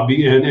talk about,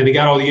 and he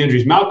got all the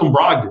injuries. Malcolm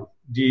Brogdon.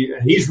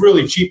 And he's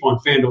really cheap on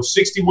FanDuel.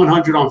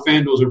 6,100 on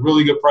FanDuel is a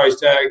really good price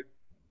tag.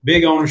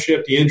 Big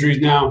ownership. The injuries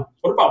now.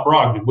 What about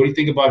Brogdon? What do you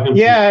think about him?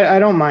 Yeah, I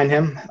don't mind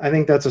him. I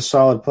think that's a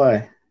solid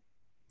play.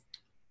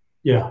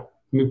 Yeah,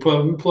 let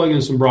me plug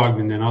in some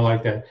Brogdon. Then I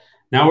like that.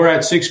 Now we're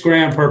at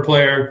 $6,000 per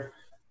player.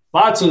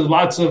 Lots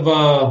of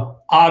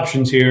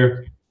options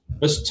here.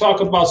 Let's talk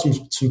about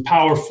some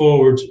power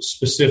forwards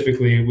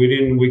specifically.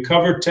 We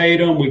covered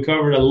Tatum. We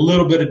covered a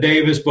little bit of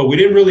Davis, but we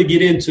didn't really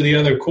get into the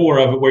other core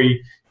of it where you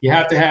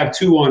have to have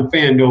 2 on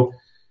FanDuel.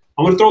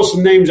 I'm going to throw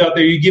some names out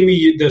there. You give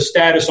me the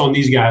status on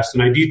these guys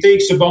tonight. Do you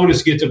think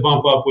Sabonis gets a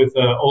bump up with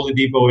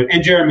Oladipo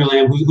and Jeremy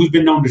Lamb, who's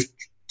been known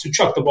to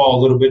chuck the ball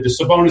a little bit? Does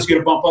Sabonis get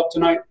a bump up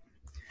tonight?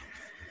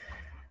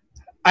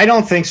 I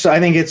don't think so. I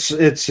think it's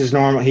his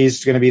normal.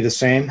 He's going to be the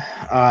same.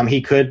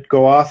 He could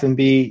go off and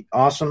be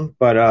awesome,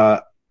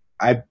 but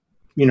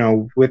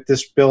with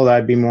this build,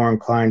 I'd be more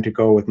inclined to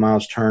go with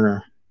Miles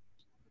Turner.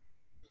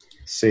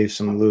 Save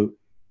some loot.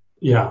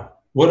 Yeah.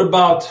 What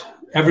about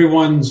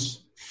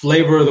everyone's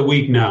flavor of the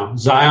week now?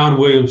 Zion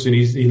Williamson.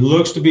 He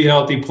looks to be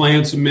healthy,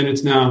 playing some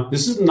minutes now.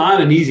 This is not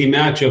an easy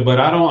matchup, but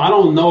I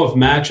don't know if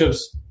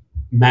matchups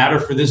matter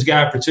for this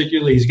guy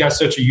particularly. He's got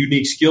such a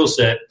unique skill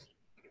set.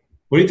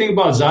 What do you think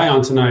about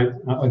Zion tonight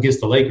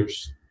against the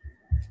Lakers?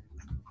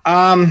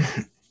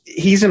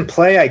 He's in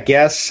play, I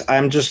guess.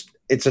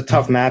 It's a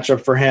tough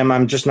matchup for him.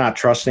 I'm just not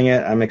trusting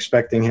it. I'm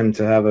expecting him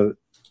to have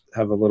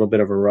a little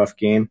bit of a rough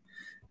game.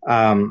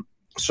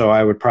 So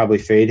I would probably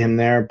fade him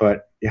there,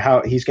 but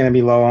how he's going to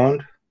be low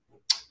owned?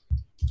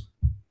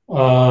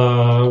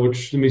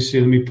 Let me see.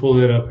 Let me pull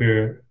it up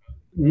here.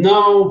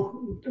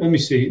 No, let me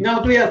see.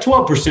 No, yeah,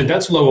 12%.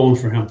 That's low owned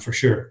for him for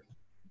sure.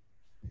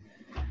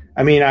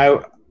 I mean, I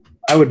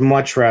would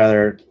much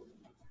rather.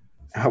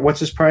 What's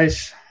his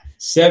price?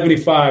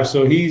 75.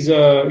 So he's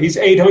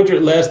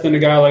 800 less than a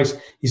guy like.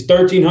 He's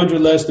 1,300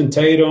 less than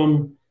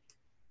Tatum.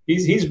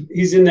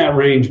 He's in that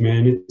range,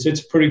 man.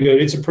 It's pretty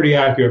good. It's a pretty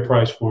accurate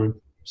price for him,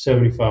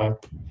 75.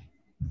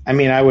 I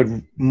mean, I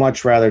would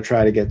much rather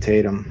try to get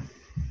Tatum.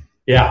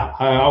 Yeah,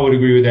 I would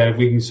agree with that. If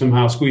we can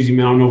somehow squeeze him,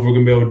 I don't know if we're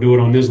going to be able to do it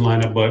on this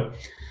lineup, but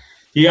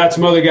you got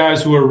some other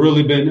guys who's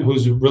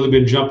really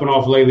been jumping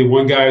off lately.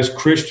 One guy is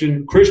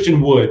Christian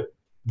Wood.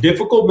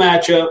 Difficult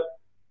matchup,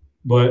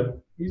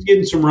 but he's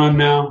getting some run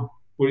now.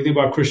 What do you think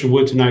about Christian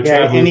Wood tonight? Yeah,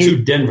 traveling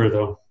to Denver,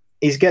 though.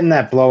 He's getting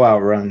that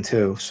blowout run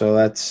too, so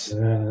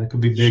that could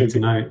be big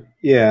tonight.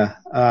 Yeah,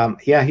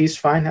 he's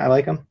fine. I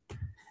like him.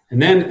 And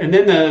then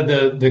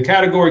the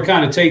category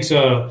kind of takes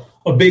a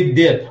big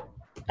dip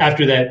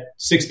after that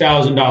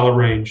 $6,000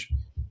 range.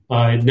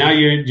 Now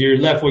you're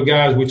left with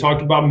guys. We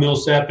talked about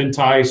Millsap and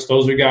Tice.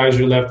 Those are guys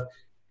you're left.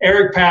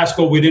 Eric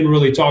Paschall, we didn't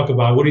really talk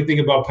about. What do you think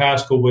about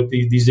Paschall with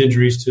these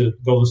injuries to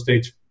Golden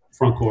State's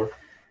front court?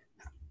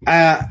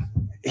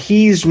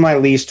 He's my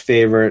least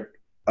favorite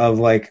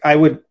of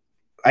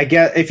I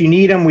get if you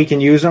need him, we can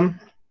use him.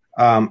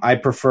 I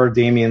prefer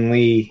Damian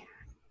Lee,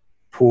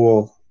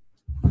 Poole,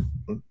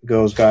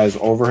 those guys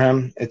over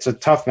him. It's a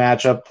tough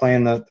matchup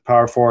playing the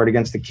power forward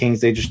against the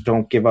Kings. They just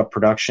don't give up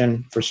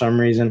production for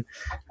some reason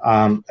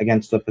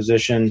against the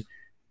position,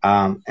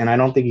 and I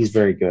don't think he's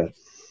very good.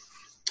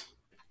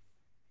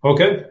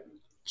 Okay,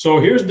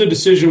 so here's the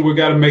decision we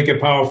got to make at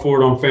power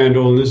forward on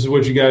FanDuel, and this is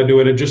what you got to do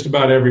at just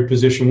about every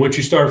position. Once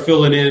you start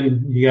filling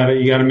in, you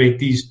got to make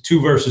these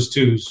 2 versus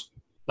 2s.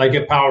 Like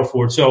at power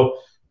forward. So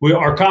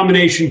our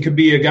combination could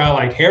be a guy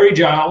like Harry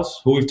Giles,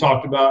 who we've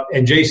talked about,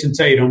 and Jason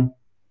Tatum.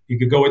 You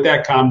could go with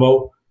that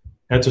combo.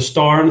 That's a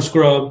star and a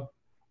scrub.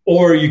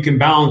 Or you can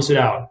balance it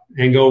out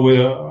and go with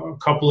a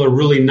couple of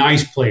really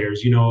nice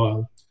players.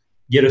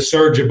 Get a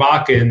Serge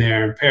Ibaka in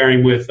there and pair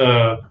him with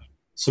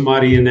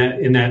somebody in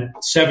that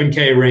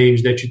 7K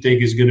range that you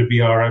think is going to be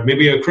all right.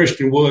 Maybe a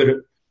Christian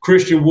Wood,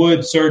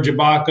 Serge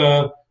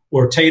Ibaka,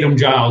 or Tatum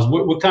Giles.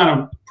 What kind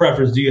of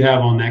preference do you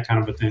have on that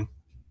kind of a thing?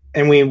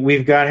 And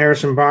we've got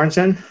Harrison Barnes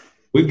in?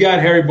 We've got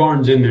Harry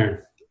Barnes in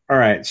there. All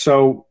right.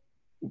 So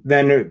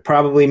then it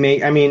probably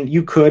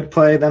you could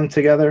play them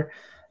together.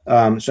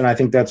 So I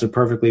think that's a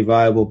perfectly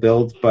viable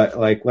build. But,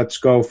 let's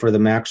go for the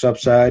max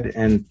upside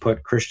and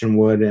put Christian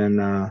Wood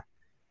and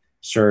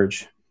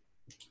Serge.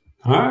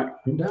 All right.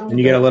 I'm down. And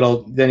you get a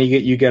little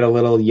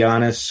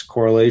Giannis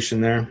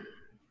correlation there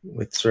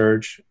with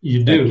Serge.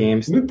 You do.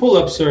 Games. Let me pull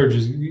up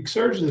Serge's.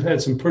 Serge has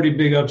had some pretty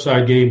big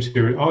upside games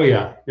here. Oh,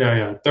 yeah.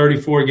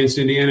 34 against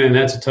Indiana, and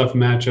that's a tough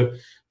matchup. A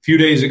few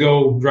days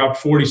ago, dropped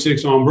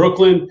 46 on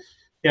Brooklyn.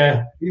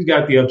 Yeah, he's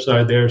got the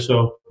upside there,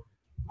 so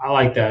I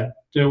like that.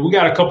 So we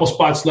got a couple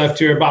spots left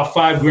here, about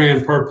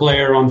 $5,000 per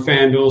player on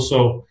FanDuel,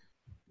 so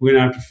we're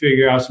going to have to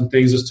figure out some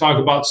things. Let's talk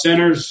about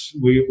centers.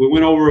 We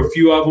went over a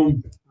few of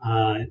them.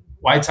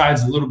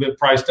 Whiteside's a little bit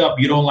priced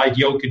up. You don't like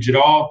Jokic at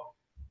all.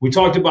 We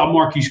talked about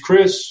Marquise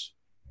Chris.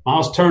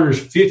 Miles Turner's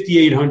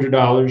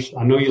 $5,800.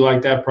 I know you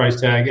like that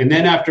price tag. And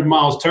then after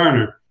Miles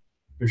Turner,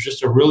 there's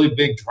just a really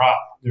big drop.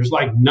 There's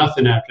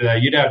nothing after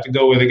that. You'd have to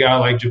go with a guy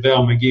like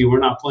JaVale McGee. We're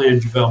not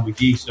playing JaVale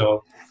McGee.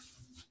 So,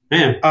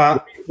 man,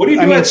 what do you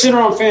do at center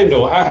on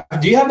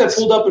FanDuel? Do you have that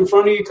pulled up in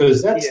front of you?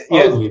 Because that's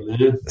ugly,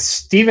 man.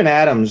 Steven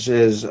Adams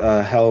is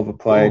a hell of a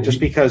play just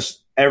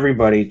because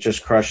everybody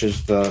just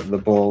crushes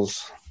the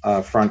Bulls'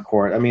 front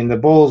court. I mean, the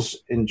Bulls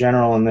in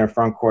general in their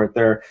front court,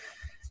 they're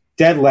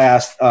dead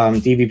last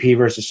DVP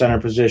versus center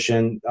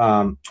position,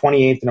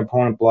 28th in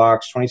opponent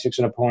blocks, 26th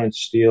in opponent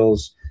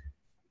steals.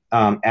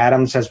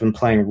 Adams has been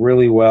playing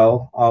really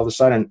well all of a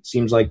sudden. It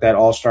seems like that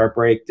all-star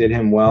break did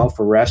him well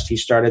for rest. He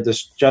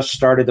just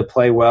started to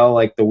play well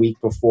the week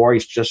before.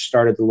 He's just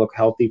started to look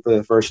healthy for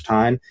the first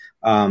time.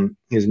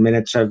 His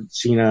minutes have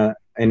seen an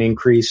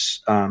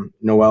increase.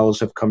 Noels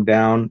have come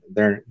down.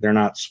 They're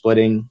not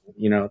splitting,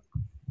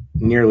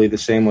 nearly the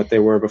same what they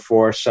were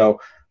before. So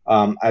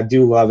I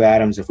do love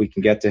Adams if we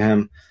can get to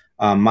him.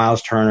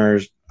 Miles Turner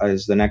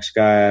is the next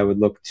guy I would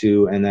look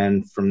to. And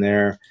then from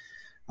there,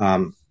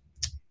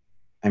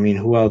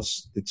 who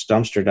else? It's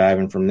dumpster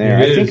diving from there.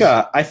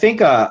 I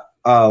think a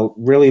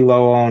really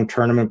low-owned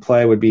tournament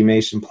play would be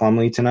Mason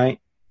Plumlee tonight,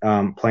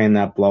 playing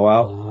that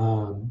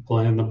blowout.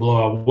 Playing the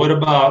blowout. What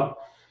about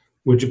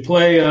 – would you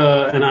play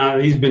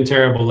he's been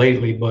terrible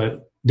lately,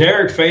 but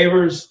Derek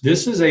Favors,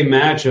 this is a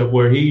matchup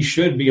where he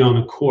should be on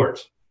the court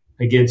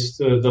against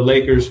the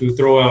Lakers, who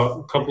throw out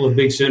a couple of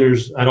big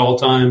centers at all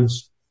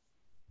times.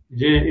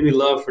 Any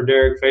love for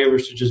Derek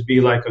Favors to just be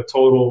a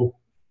total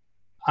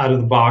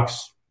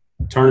out-of-the-box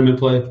tournament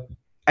play?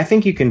 I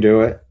think you can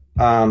do it.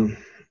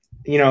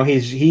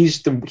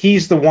 He's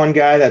the one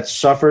guy that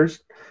suffers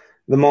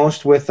the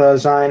most with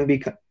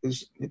Zion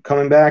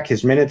coming back.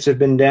 His minutes have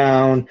been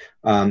down.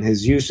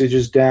 His usage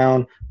is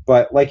down.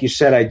 But like you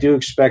said, I do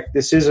expect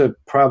this is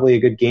probably a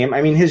good game.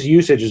 His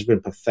usage has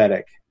been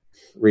pathetic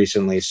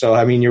recently. So,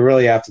 you're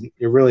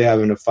really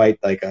having to fight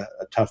a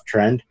tough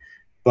trend.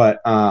 But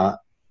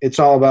it's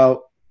all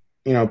about,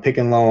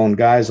 picking low-owned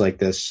guys like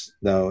this,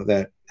 though,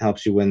 that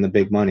helps you win the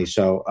big money.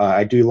 So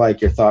I do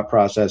like your thought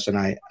process,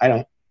 and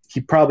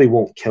he probably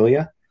won't kill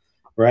you,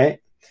 right?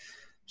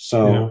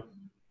 So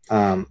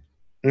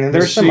And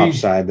there's some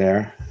upside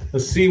there.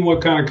 Let's see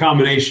what kind of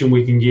combination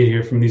we can get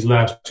here from these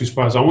last two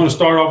spots. I want to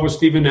start off with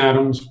Steven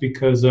Adams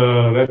because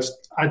that's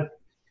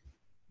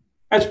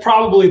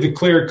probably the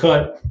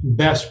clear-cut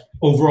best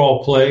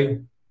overall play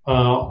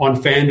on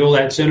FanDuel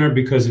at center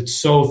because it's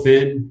so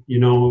thin.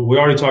 We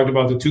already talked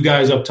about the two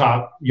guys up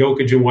top,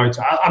 Jokic and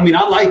Whiteside.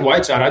 I like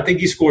Whiteside. I think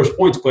he scores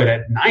points, but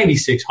at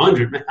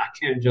 9,600, man, I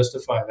can't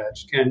justify that.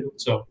 Just can't do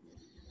it. So,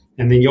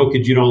 and then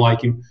Jokic, you don't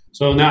like him.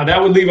 So now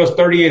that would leave us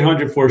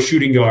 3,800 for a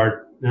shooting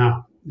guard.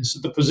 Now, this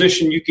is the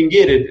position you can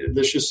get it.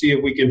 Let's just see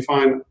if we can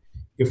find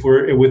if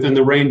we're within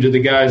the range of the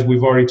guys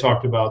we've already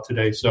talked about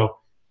today. So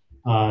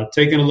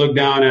taking a look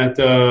down at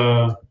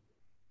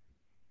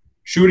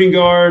shooting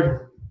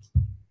guard,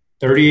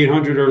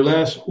 3,800 or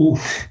less. Ooh,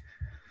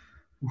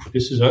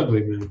 this is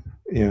ugly, man.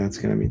 Yeah, it's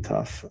going to be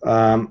tough.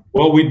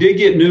 Well, we did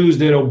get news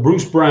that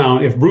Bruce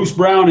Brown, if Bruce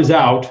Brown is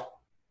out,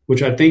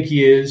 which I think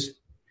he is,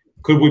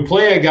 could we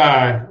play a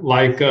guy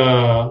like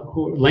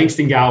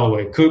Langston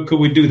Galloway? Could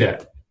we do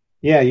that?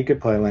 Yeah, you could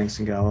play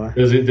Langston Galloway.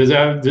 Is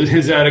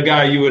that a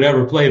guy you would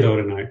ever play though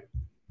tonight?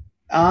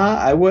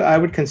 I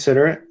would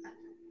consider it.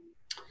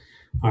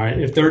 All right,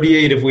 if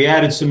 38, if we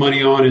added some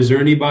money on, is there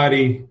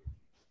anybody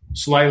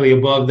slightly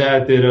above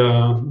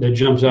that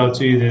jumps out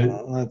to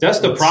you? That's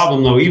the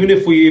problem though. Even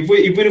if we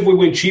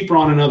went cheaper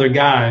on another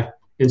guy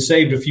and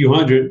saved a few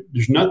hundred,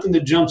 there's nothing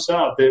that jumps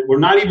out that we're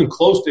not even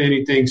close to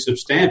anything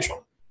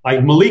substantial.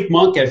 Like Malik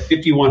Monk at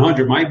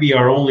 5,100 might be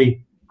our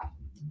only,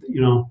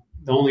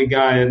 the only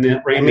guy in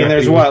that range. I mean,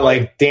 there's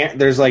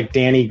there's like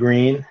Danny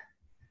Green.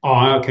 Oh,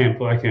 I can't.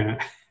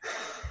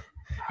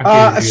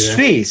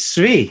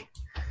 Svi.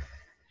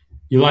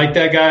 You like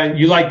that guy?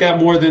 You like that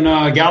more than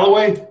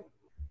Galloway?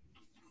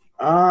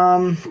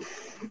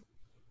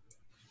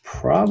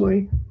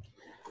 Probably.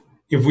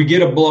 If we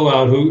get a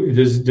blowout, who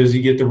does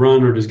he get the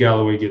run or does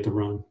Galloway get the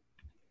run?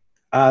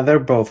 They're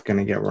both going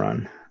to get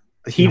run.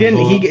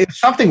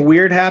 Something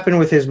weird happened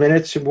with his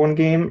minutes in one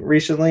game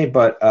recently,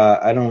 but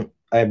I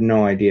have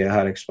no idea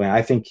how to explain.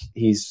 I think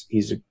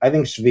I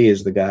think Svi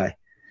is the guy.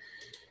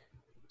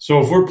 So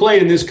if we're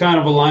playing this kind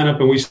of a lineup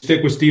and we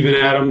stick with Steven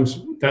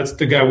Adams, that's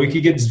the guy. We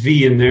could get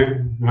Svi in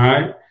there. All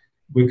right.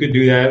 We could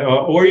do that.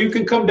 Or you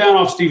can come down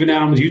off Steven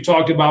Adams. You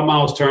talked about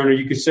Miles Turner.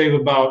 You could save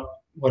about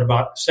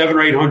 $700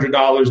 or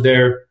 $800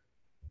 there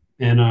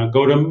and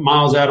go to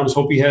Miles Adams.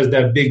 Hope he has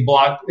that big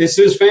block. This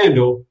is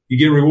FanDuel. You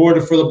get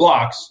rewarded for the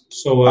blocks.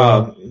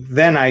 So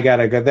then I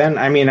gotta go. Then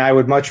I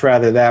would much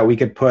rather that we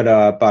could put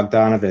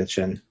Bogdanovich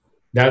in.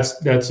 That's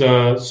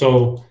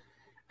so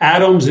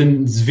Adams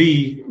and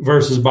Svi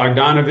versus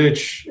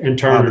Bogdanovich and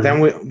Turner.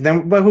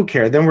 But who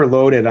cares? Then we're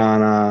loaded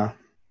on.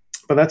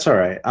 But that's all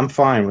right. I'm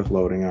fine with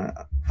loading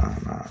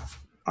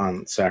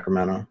on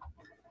Sacramento.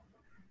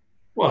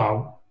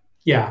 Well,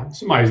 yeah,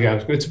 somebody's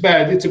got to. It's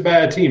a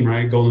bad team,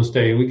 right? Golden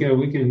State. We can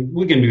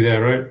do that,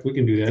 right? We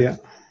can do that. Yeah.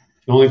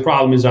 The only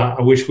problem is I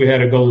wish we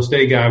had a Golden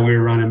State guy we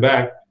were running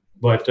back,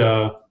 but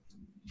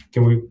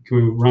can we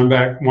run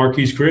back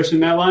Marquise Chris in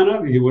that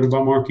lineup? What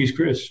about Marquise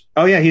Chris?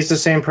 Oh yeah, he's the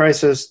same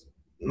price as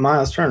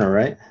Miles Turner,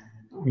 right?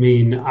 I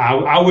mean,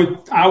 I'm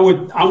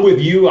with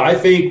you. I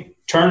think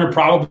Turner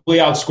probably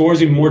outscores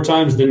him more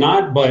times than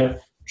not, but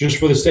just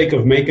for the sake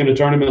of making a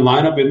tournament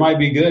lineup, it might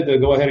be good to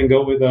go ahead and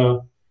go with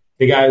the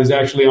guy who's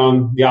actually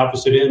on the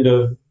opposite end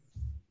of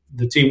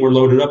the team we're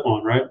loaded up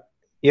on, right?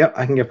 Yep,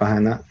 I can get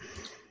behind that.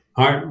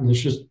 All right, let's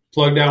just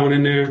plug that one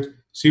in there,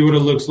 see what it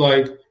looks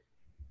like.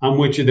 I'm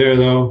with you there,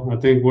 though. I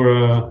think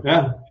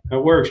that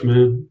works,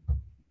 man.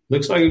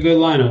 Looks like a good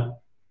lineup.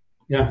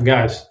 Yeah,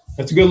 guys,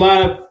 that's a good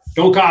lineup.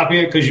 Don't copy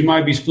it because you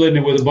might be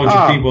splitting it with a bunch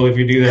of people if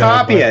you do that.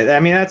 Copy it.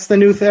 I mean, that's the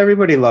new thing.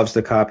 Everybody loves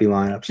to copy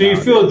lineups. So you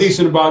feel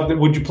decent about that.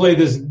 Would you play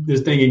this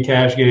thing in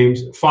cash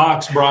games?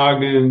 Fox,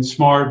 Brogdon,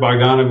 Smart,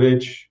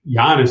 Bogdanovich.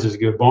 Giannis is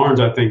good. Barnes,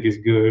 I think, is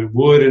good.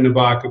 Wood, and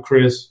Ibaka,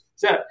 Chris.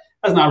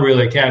 That's not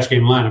really a cash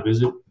game lineup,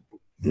 is it?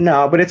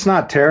 No, but it's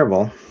not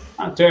terrible.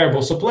 Not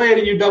terrible. So play it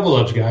in your double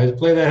ups, guys.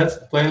 Play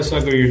that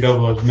sucker in your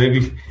double ups.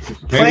 Maybe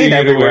play it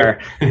everywhere.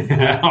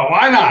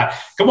 Why not?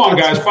 Come on,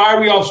 guys. Fire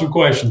me off some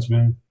questions,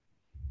 man.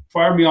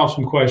 Fire me off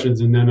some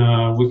questions, and then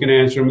we can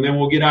answer them, and then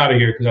we'll get out of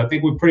here because I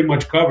think we pretty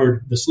much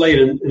covered the slate.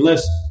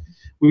 Unless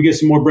we get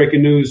some more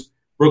breaking news,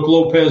 Brook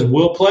Lopez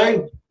will play.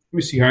 Let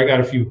me see here. I got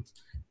a few.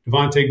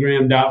 Devontae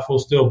Graham doubtful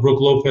still. Brook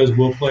Lopez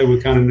will play.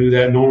 We kind of knew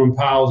that. Norman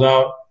Powell's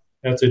out.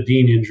 That's a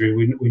Dean injury.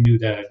 We knew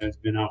that. That's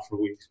been out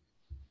for weeks.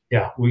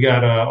 Yeah, we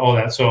got all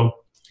that. So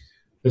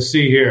let's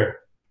see here.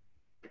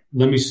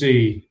 Let me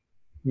see.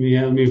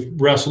 Let me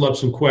wrestle up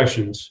some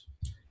questions.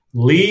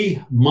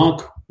 Lee,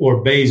 Monk,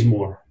 or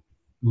Bazemore?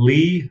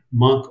 Lee,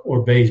 Monk,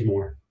 or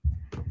Bazemore?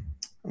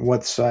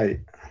 What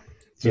site?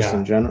 Just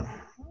in general?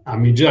 I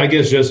mean, I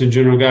guess just in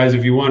general, guys.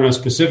 If you want a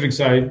specific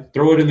site,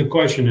 throw it in the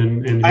question.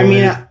 And I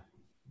mean,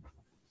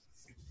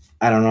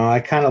 I don't know. I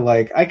kind of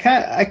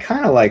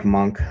like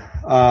Monk.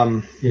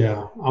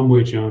 Yeah, I'm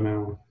with you on that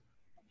one.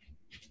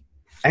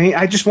 I mean,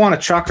 I just want a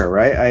chucker,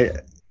 right?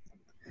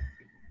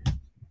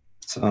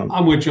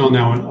 I'm with you on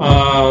that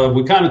one.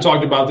 We kind of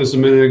talked about this a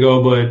minute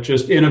ago, but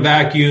just in a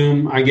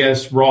vacuum, I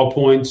guess, raw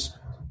points,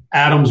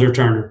 Adams or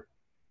Turner?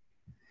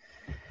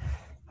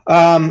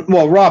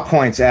 Well, raw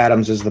points,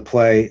 Adams is the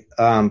play,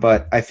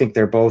 but I think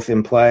they're both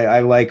in play.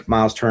 I like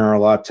Miles Turner a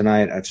lot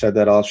tonight. I've said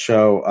that all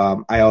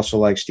show. I also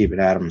like Steven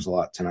Adams a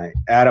lot tonight.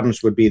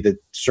 Adams would be the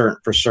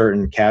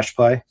certain cash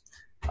play,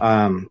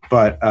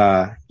 but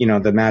the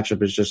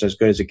matchup is just as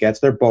good as it gets.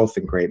 They're both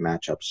in great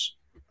matchups.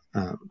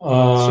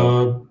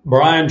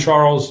 Brian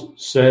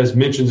Charles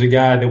mentions a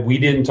guy that we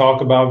didn't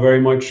talk about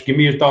very much. Give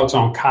me your thoughts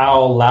on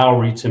Kyle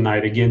Lowry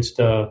tonight against.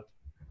 On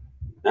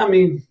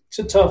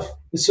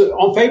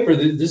paper,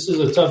 this is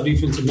a tough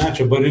defensive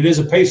matchup, but it is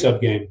a pace-up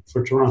game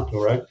for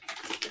Toronto, right?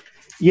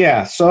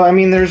 Yeah. So I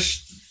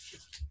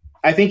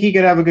think he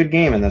could have a good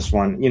game in this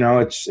one.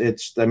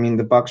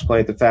 The Bucks play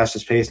at the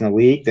fastest pace in the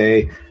league.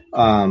 They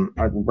are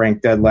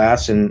ranked dead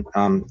last in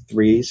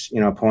threes.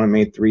 Opponent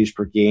made threes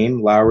per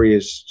game. Lowry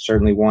is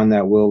certainly one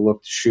that will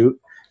look to shoot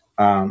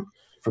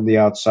from the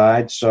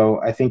outside.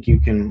 So I think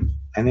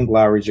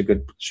Lowry's a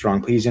good,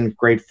 strong play. He's in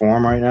great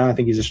form right now. I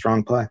think he's a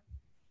strong play.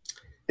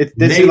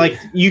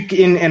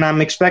 And I'm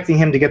expecting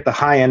him to get the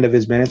high end of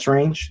his minutes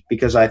range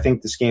because I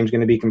think this game's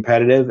going to be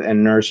competitive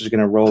and Nurse is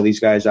going to roll these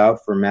guys out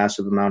for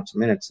massive amounts of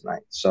minutes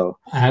tonight. So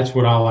that's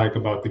what I like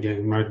about the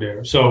game right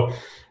there. So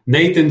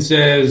Nathan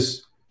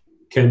says,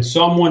 can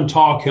someone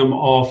talk him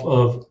off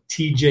of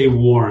T.J.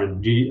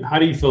 Warren? How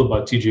do you feel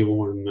about T.J.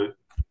 Warren tonight?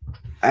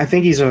 I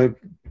think he's a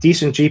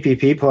decent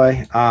GPP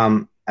play.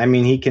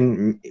 He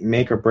can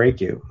make or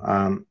break you.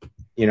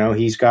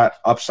 He's got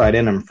upside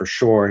in him for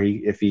sure.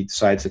 If he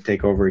decides to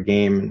take over a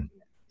game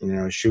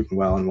and, shooting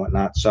well and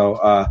whatnot.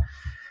 So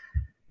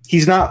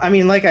he's not,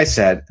 like I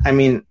said,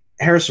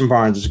 Harrison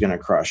Barnes is going to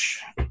crush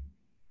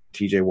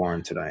TJ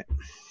Warren tonight.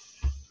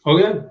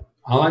 Okay.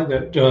 I like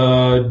that.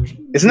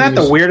 Isn't that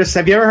the weirdest?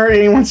 Have you ever heard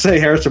anyone say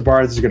Harrison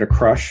Barnes is going to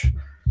crush?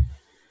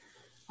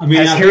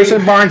 Has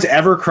Harrison Barnes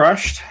ever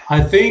crushed?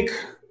 I think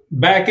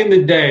back in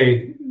the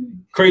day,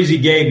 Crazy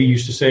Gaby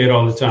used to say it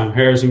all the time.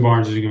 Harrison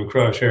Barnes is going to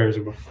crush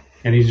Harrison Barnes.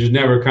 And he's just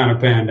never kind of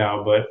panned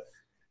out. But,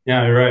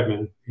 yeah, you're right,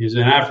 man. He's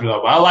an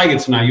afterthought. But I like it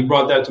tonight. You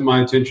brought that to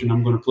my attention.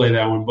 I'm going to play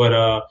that one. But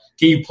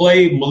can you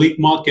play Malik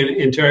Monk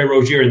and Terry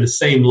Rozier in the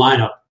same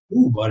lineup?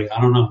 Ooh, buddy,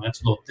 I don't know.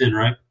 That's a little thin,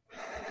 right?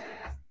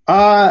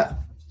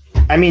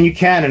 You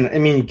can.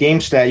 And, game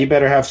stat, you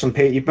better have some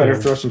you better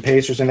throw some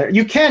Pacers in there.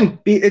 You can.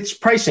 It's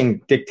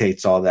pricing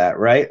dictates all that,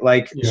 right?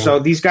 So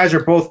these guys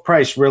are both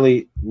priced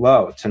really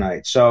low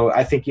tonight. So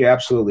I think you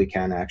absolutely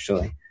can,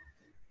 actually.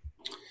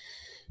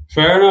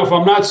 Fair enough.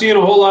 I'm not seeing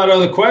a whole lot of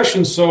other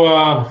questions, so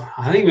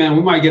I think, man,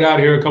 we might get out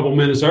of here a couple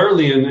minutes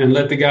early and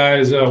let the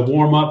guys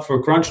warm up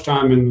for crunch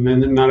time, and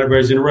then not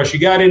everybody's in a rush.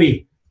 You got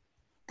any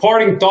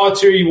parting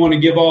thoughts here you want to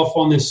give off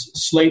on this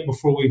slate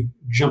before we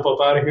jump up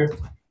out of here?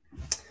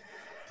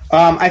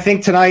 I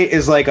think tonight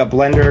is like a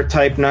blender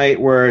type night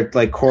where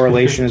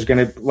correlation is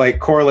going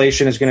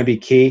to be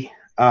key.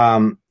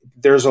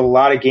 There's a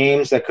lot of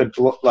games that could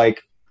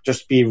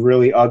just be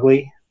really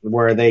ugly,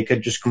 where they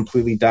could just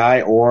completely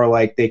die, or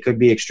they could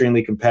be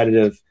extremely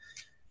competitive.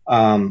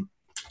 And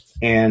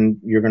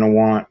you're going to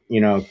want,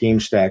 game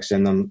stacks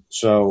in them.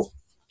 So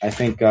I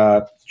think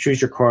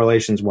choose your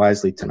correlations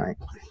wisely tonight.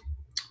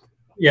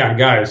 Yeah,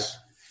 guys,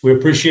 we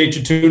appreciate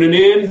you tuning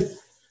in.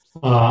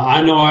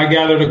 I know I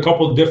gathered a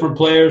couple of different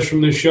players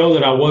from this show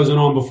that I wasn't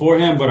on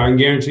beforehand, but I can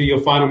guarantee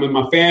you'll find them in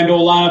my FanDuel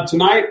lineup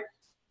tonight.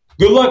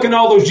 Good luck in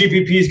all those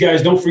GPPs,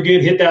 guys. Don't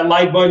forget, hit that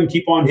like button.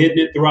 Keep on hitting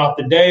it throughout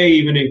the day.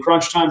 Even in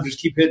crunch time, just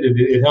keep hitting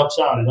it. It helps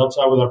out. It helps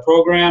out with our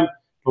program.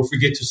 Don't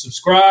forget to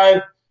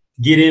subscribe.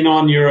 Get in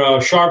on your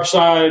Sharp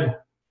Side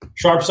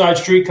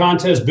streak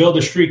contest. Build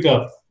a streak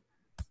up.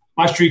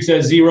 My streak's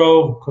at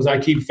 0 because I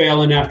keep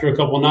failing after a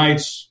couple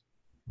nights.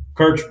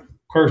 Kirk's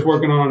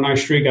working on a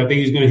nice streak. I think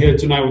he's going to hit it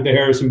tonight with the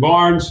Harrison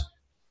Barnes.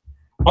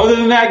 Other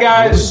than that,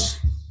 guys,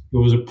 it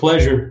was a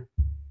pleasure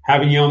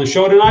having you on the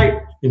show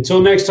tonight.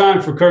 Until next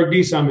time, for Kirk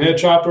Deese, I'm Head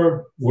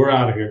Chopper. We're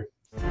out of here.